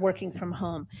of us are working from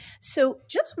home. So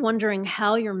just wondering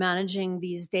how you're managing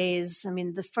these days.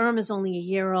 The firm is only a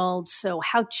year old. So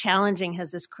how challenging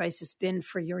has this crisis been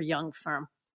for your young firm?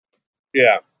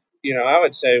 Yeah. I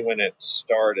would say when it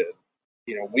started,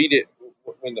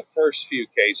 when the first few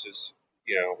cases,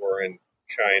 were in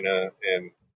China,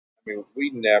 and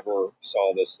we never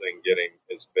saw this thing getting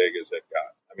as big as it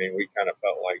got. We kind of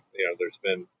felt like, there's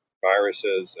been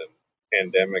viruses and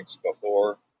pandemics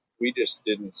before. We just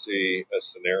didn't see a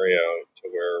scenario to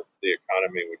where the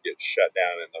economy would get shut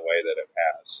down in the way that it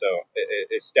has. So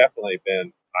it's definitely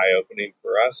been eye-opening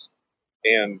for us.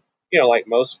 And, like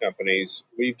most companies,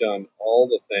 we've done all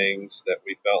the things that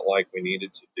we felt like we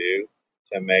needed to do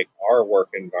to make our work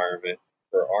environment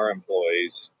for our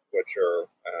employees, which are,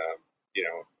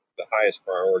 the highest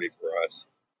priority for us,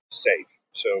 safe.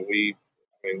 So we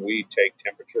take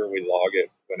temperature, we log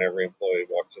it when every employee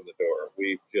walks in the door.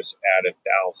 We've just added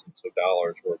thousands of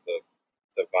dollars worth of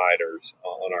dividers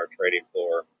on our trading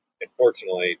floor. And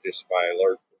fortunately, just by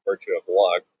virtue of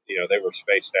luck, they were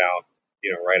spaced out,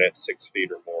 right at 6 feet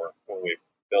or more when we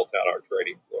built out our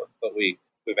trading floor. But we've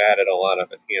added a lot of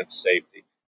enhanced safety.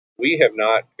 We have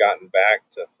not gotten back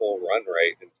to full run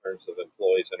rate in terms of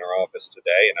employees in our office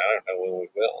today, and I don't know when we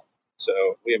will.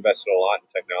 So we invested a lot in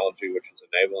technology, which is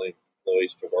enabling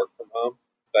employees to work from home.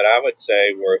 But I would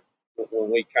say when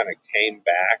we kind of came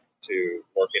back to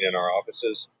working in our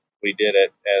offices, we did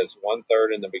it as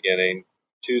 1/3 in the beginning,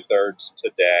 2/3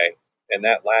 today, and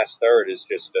that last third is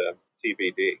just a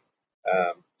TBD.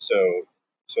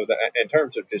 So that in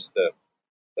terms of just the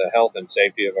health and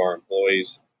safety of our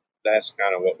employees, that's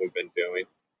kind of what we've been doing.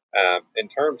 In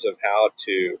terms of how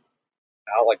to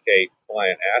allocate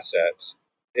client assets,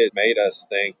 it made us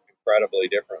think incredibly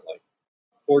differently.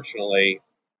 Fortunately,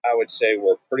 I would say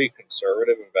we're pretty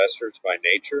conservative investors by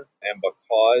nature, and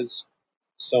because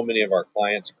so many of our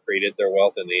clients created their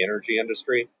wealth in the energy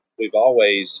industry, we've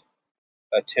always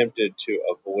attempted to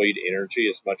avoid energy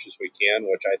as much as we can,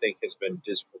 which I think has been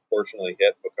disproportionately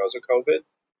hit because of COVID.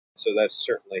 So that's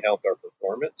certainly helped our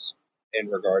performance in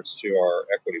regards to our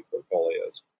equity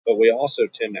portfolios. But we also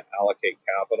tend to allocate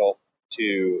capital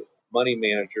to money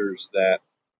managers that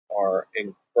are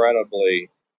incredibly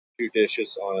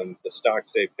judicious on the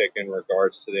stocks they pick in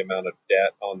regards to the amount of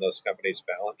debt on those companies'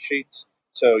 balance sheets.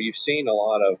 So you've seen a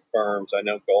lot of firms. I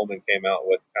know Goldman came out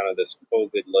with kind of this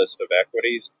COVID list of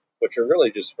equities, which are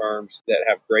really just firms that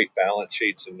have great balance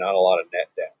sheets and not a lot of net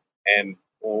debt. And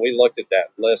when we looked at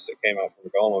that list that came out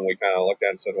from Goldman, we kind of looked at it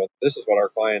and said, well, this is what our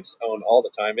clients own all the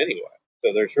time anyway.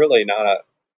 So there's really not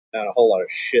a whole lot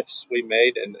of shifts we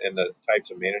made in the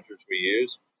types of managers we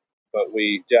use, but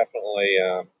we definitely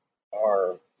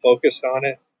are focused on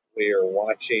it. We are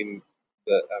watching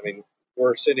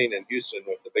we're sitting in Houston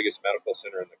with the biggest medical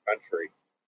center in the country,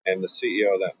 and the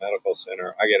CEO of that medical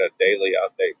center, I get a daily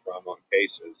update from on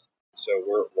cases. So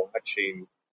we're watching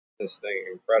this thing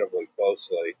incredibly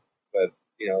closely. But,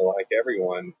 like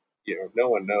everyone, no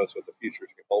one knows what the future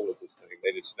is going to hold with this thing.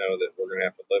 They just know that we're going to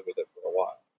have to live with it for a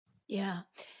while. Yeah.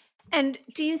 And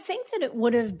do you think that it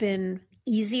would have been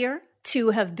easier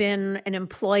to have been an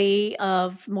employee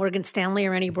of Morgan Stanley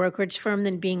or any brokerage firm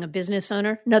than being a business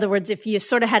owner? In other words, if you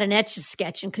sort of had an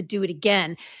Etch-a-Sketch and could do it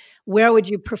again, where would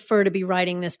you prefer to be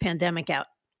riding this pandemic out?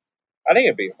 I think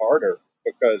it'd be harder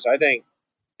because I think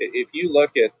if you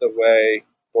look at the way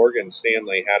Morgan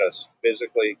Stanley had us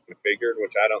physically configured,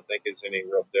 which I don't think is any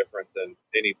real different than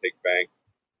any big bank.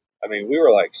 I mean, we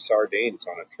were like sardines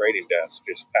on a trading desk,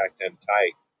 just packed in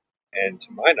tight. And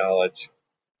to my knowledge,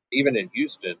 even in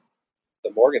Houston,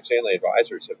 the Morgan Stanley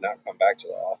advisors have not come back to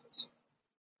the office.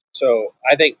 So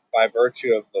I think by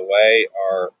virtue of the way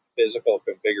our physical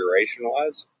configuration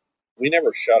was, we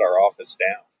never shut our office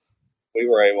down. We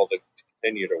were able to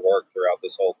continue to work throughout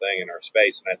this whole thing in our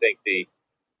space. And I think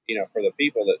for the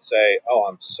people that say, oh,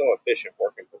 I'm so efficient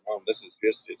working from home, this is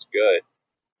just as good.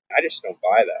 I just don't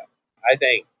buy that. I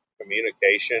think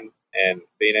communication and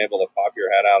being able to pop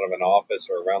your head out of an office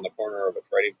or around the corner of a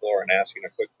trading floor and asking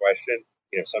a quick question,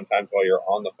 sometimes while you're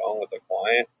on the phone with a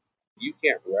client, you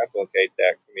can't replicate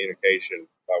that communication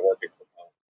by working from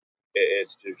home.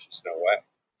 There's just no way.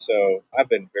 So I've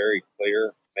been very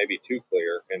clear, maybe too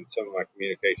clear, in some of my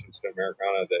communications to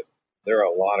Americana that there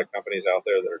are a lot of companies out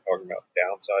there that are talking about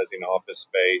downsizing office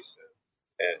space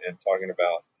and talking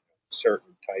about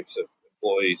certain types of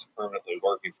employees permanently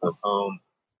working from home.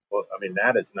 Well, I mean,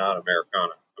 that is not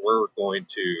Americana. We're going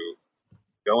to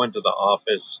go into the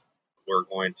office. We're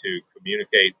going to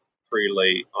communicate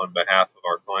freely on behalf of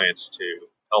our clients to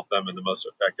help them in the most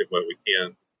effective way we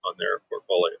can on their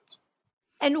portfolios.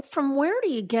 And from where do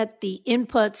you get the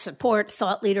input, support,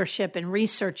 thought leadership, and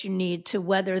research you need to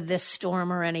weather this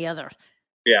storm or any other?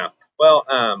 Yeah, well,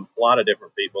 a lot of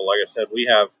different people. Like I said, we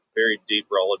have very deep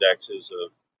Rolodexes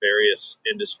of various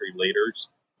industry leaders.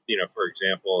 For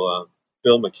example,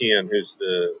 Bill McKeon, who's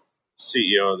the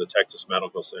CEO of the Texas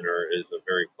Medical Center, is a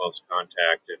very close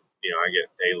contact. And, I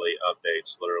get daily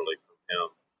updates literally from him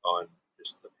on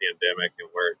just the pandemic and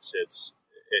where it sits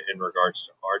in regards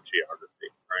to our geography,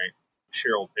 right?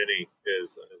 Cheryl Penny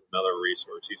is another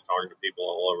resource. He's talking to people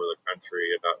all over the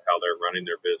country about how they're running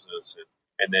their business.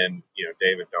 And then,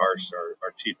 David Darst,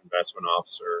 our chief investment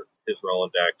officer, his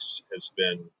Rolodex has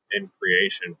been in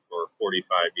creation for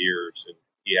 45 years. And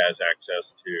he has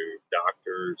access to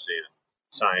doctors and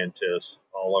scientists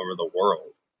all over the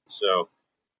world. So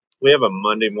we have a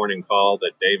Monday morning call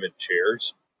that David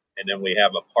chairs. And then we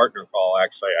have a partner call.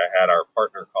 Actually, I had our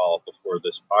partner call before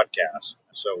this podcast.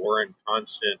 So we're in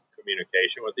constant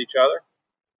communication with each other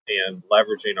and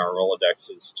leveraging our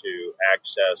Rolodexes to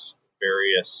access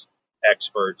various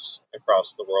experts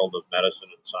across the world of medicine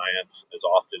and science as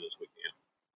often as we can.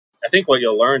 I think what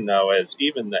you'll learn, though, is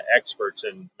even the experts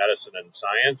in medicine and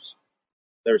science,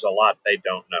 there's a lot they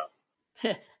don't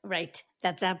know. Right.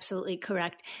 That's absolutely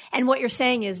correct. And what you're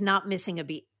saying is not missing a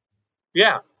beat.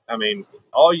 Yeah. I mean,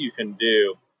 all you can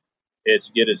do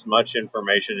is get as much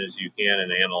information as you can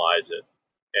and analyze it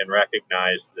and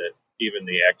recognize that even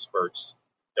the experts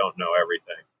don't know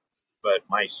everything. But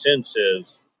my sense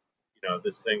is,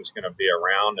 this thing's going to be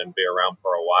around and be around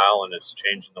for a while, and it's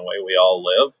changing the way we all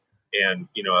live. And,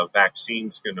 a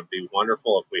vaccine's going to be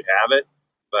wonderful if we have it,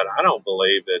 but I don't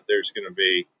believe that there's going to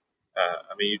be,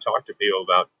 you talk to people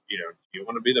about, do you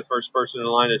want to be the first person in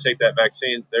line to take that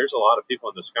vaccine? There's a lot of people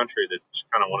in this country that just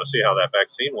kind of want to see how that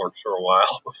vaccine works for a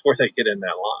while before they get in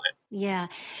that line. Yeah.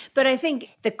 But I think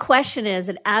the question is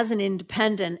that as an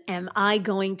independent, am I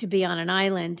going to be on an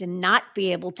island and not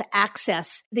be able to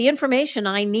access the information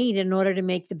I need in order to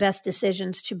make the best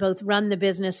decisions to both run the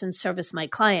business and service my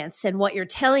clients? And what you're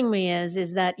telling me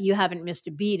is that you haven't missed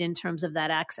a beat in terms of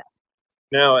that access.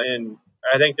 No, and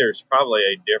I think there's probably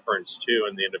a difference, too,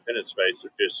 in the independent space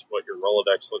of just what your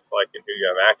Rolodex looks like and who you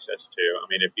have access to. I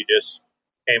mean, if you just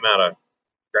came out of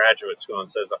graduate school and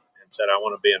said, I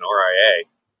want to be an RIA,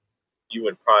 you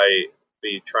would probably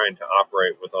be trying to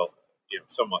operate with a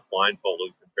somewhat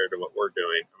blindfolded compared to what we're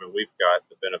doing. I mean, we've got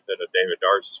the benefit of David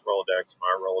Dart's Rolodex, my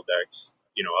Rolodex,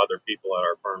 other people at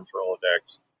our firm's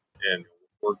Rolodex, and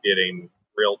we're getting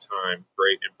real-time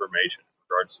great information in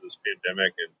regards to this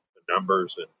pandemic and the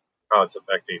numbers and how it's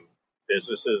affecting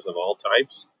businesses of all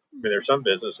types. I mean, there's some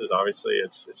businesses, obviously,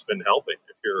 it's been helping.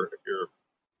 If you're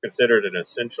considered an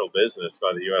essential business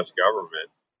by the U.S. government,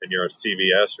 and you're a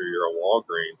CVS or you're a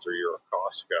Walgreens or you're a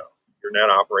Costco, your net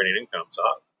operating income's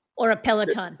up. Or a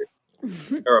Peloton.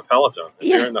 Or a Peloton. If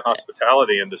Yeah. you're in the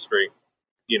hospitality industry,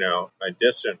 a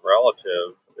distant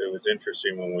relative, it was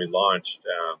interesting when we launched,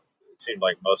 it seemed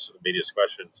like most of the media's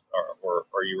questions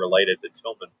are you related to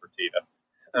Tillman Fertitta?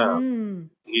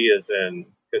 He is in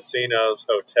casinos,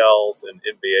 hotels, and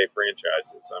NBA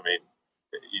franchises. I mean,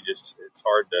 it's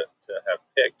hard to have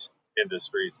picked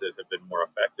industries that have been more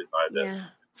affected by this.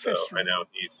 Yeah, so sure. I know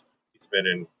he's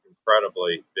been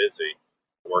incredibly busy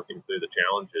working through the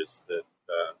challenges that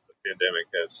the pandemic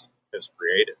has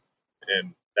created.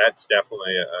 And that's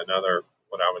definitely another,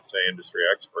 what I would say, industry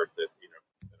expert that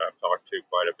I've talked to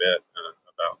quite a bit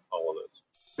about all of this.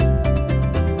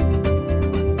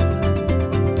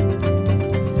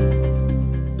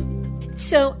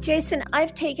 So, Jason,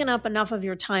 I've taken up enough of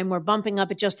your time. We're bumping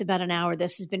up at just about an hour.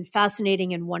 This has been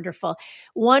fascinating and wonderful.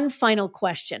 One final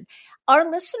question. Our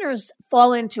listeners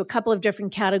fall into a couple of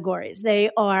different categories. They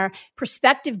are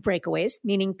prospective breakaways,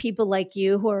 meaning people like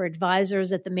you who are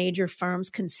advisors at the major firms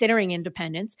considering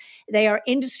independence. They are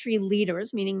industry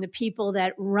leaders, meaning the people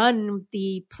that run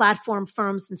the platform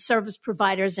firms and service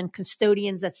providers and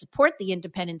custodians that support the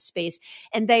independent space.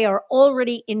 And they are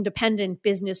already independent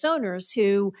business owners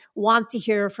who want to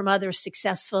hear from other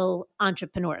successful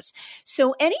entrepreneurs.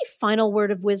 So any final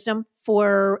word of wisdom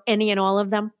for any and all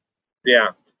of them? Yeah.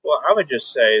 Well, I would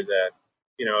just say that,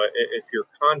 if you're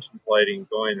contemplating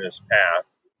going this path,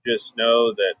 just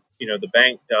know that, the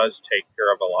bank does take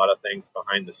care of a lot of things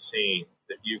behind the scene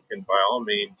that you can, by all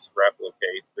means,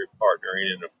 replicate through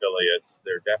partnering and affiliates.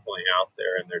 They're definitely out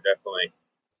there, and they're definitely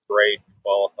great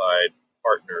qualified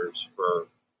partners for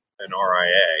an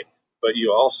RIA. But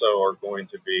you also are going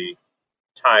to be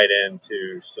tied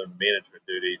into some management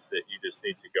duties that you just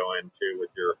need to go into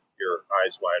with your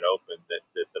eyes wide open that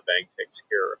the bank takes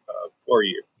care of for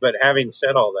you. But having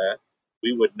said all that,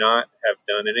 we would not have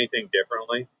done anything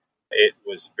differently. It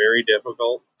was very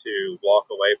difficult to walk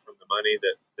away from the money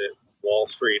that Wall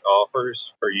Street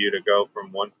offers for you to go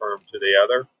from one firm to the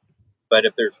other. But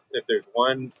if there's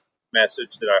one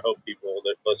message that I hope people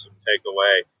that listen take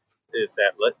away is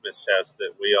that litmus test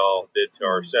that we all did to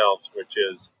ourselves, which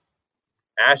is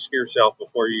ask yourself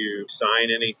before you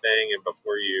sign anything and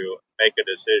before you make a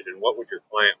decision, what would your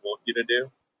client want you to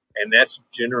do? And that's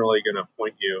generally going to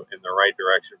point you in the right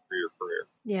direction for your career.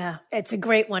 Yeah, it's a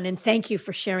great one. And thank you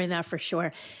for sharing that for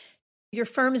sure. Your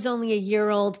firm is only a year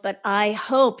old, but I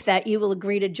hope that you will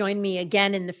agree to join me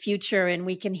again in the future and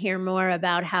we can hear more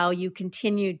about how you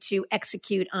continue to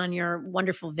execute on your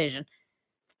wonderful vision.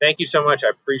 Thank you so much. I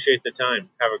appreciate the time.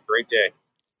 Have a great day.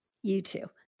 You too.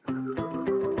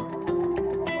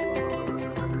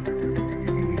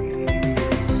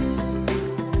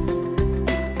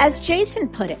 As Jason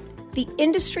put it, the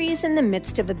industry is in the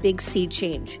midst of a big sea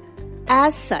change.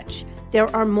 As such, there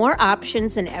are more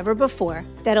options than ever before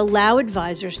that allow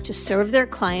advisors to serve their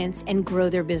clients and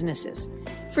grow their businesses.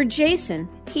 For Jason,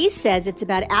 he says it's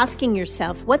about asking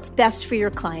yourself what's best for your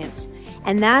clients,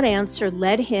 and that answer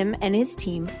led him and his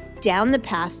team down the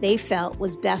path they felt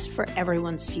was best for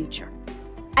everyone's future.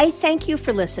 I thank you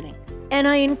for listening, and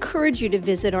I encourage you to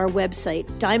visit our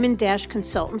website,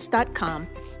 diamond-consultants.com,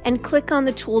 and click on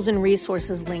the Tools and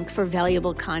Resources link for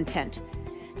valuable content.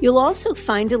 You'll also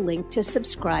find a link to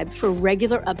subscribe for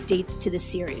regular updates to the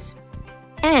series.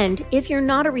 And if you're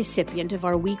not a recipient of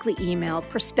our weekly email,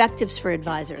 Perspectives for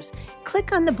Advisors,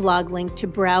 click on the blog link to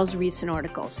browse recent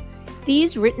articles.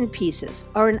 These written pieces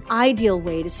are an ideal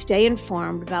way to stay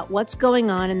informed about what's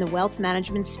going on in the wealth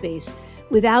management space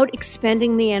without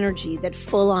expending the energy that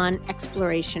full-on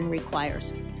exploration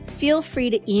requires. Feel free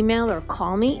to email or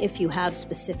call me if you have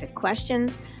specific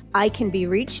questions. I can be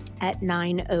reached at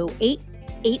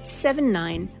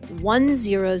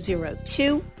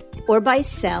 908-879-1002 or by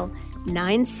cell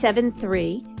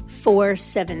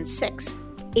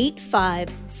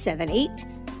 973-476-8578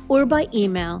 or by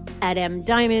email at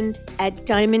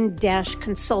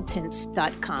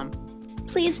mdiamond@diamond-consultants.com.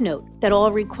 Please note that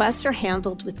all requests are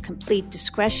handled with complete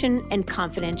discretion and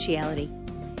confidentiality.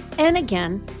 And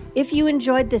again, if you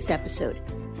enjoyed this episode,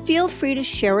 feel free to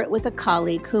share it with a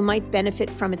colleague who might benefit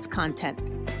from its content.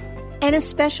 And a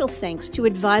special thanks to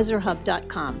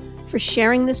AdvisorHub.com for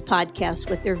sharing this podcast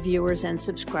with their viewers and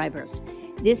subscribers.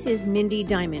 This is Mindy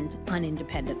Diamond on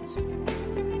Independence.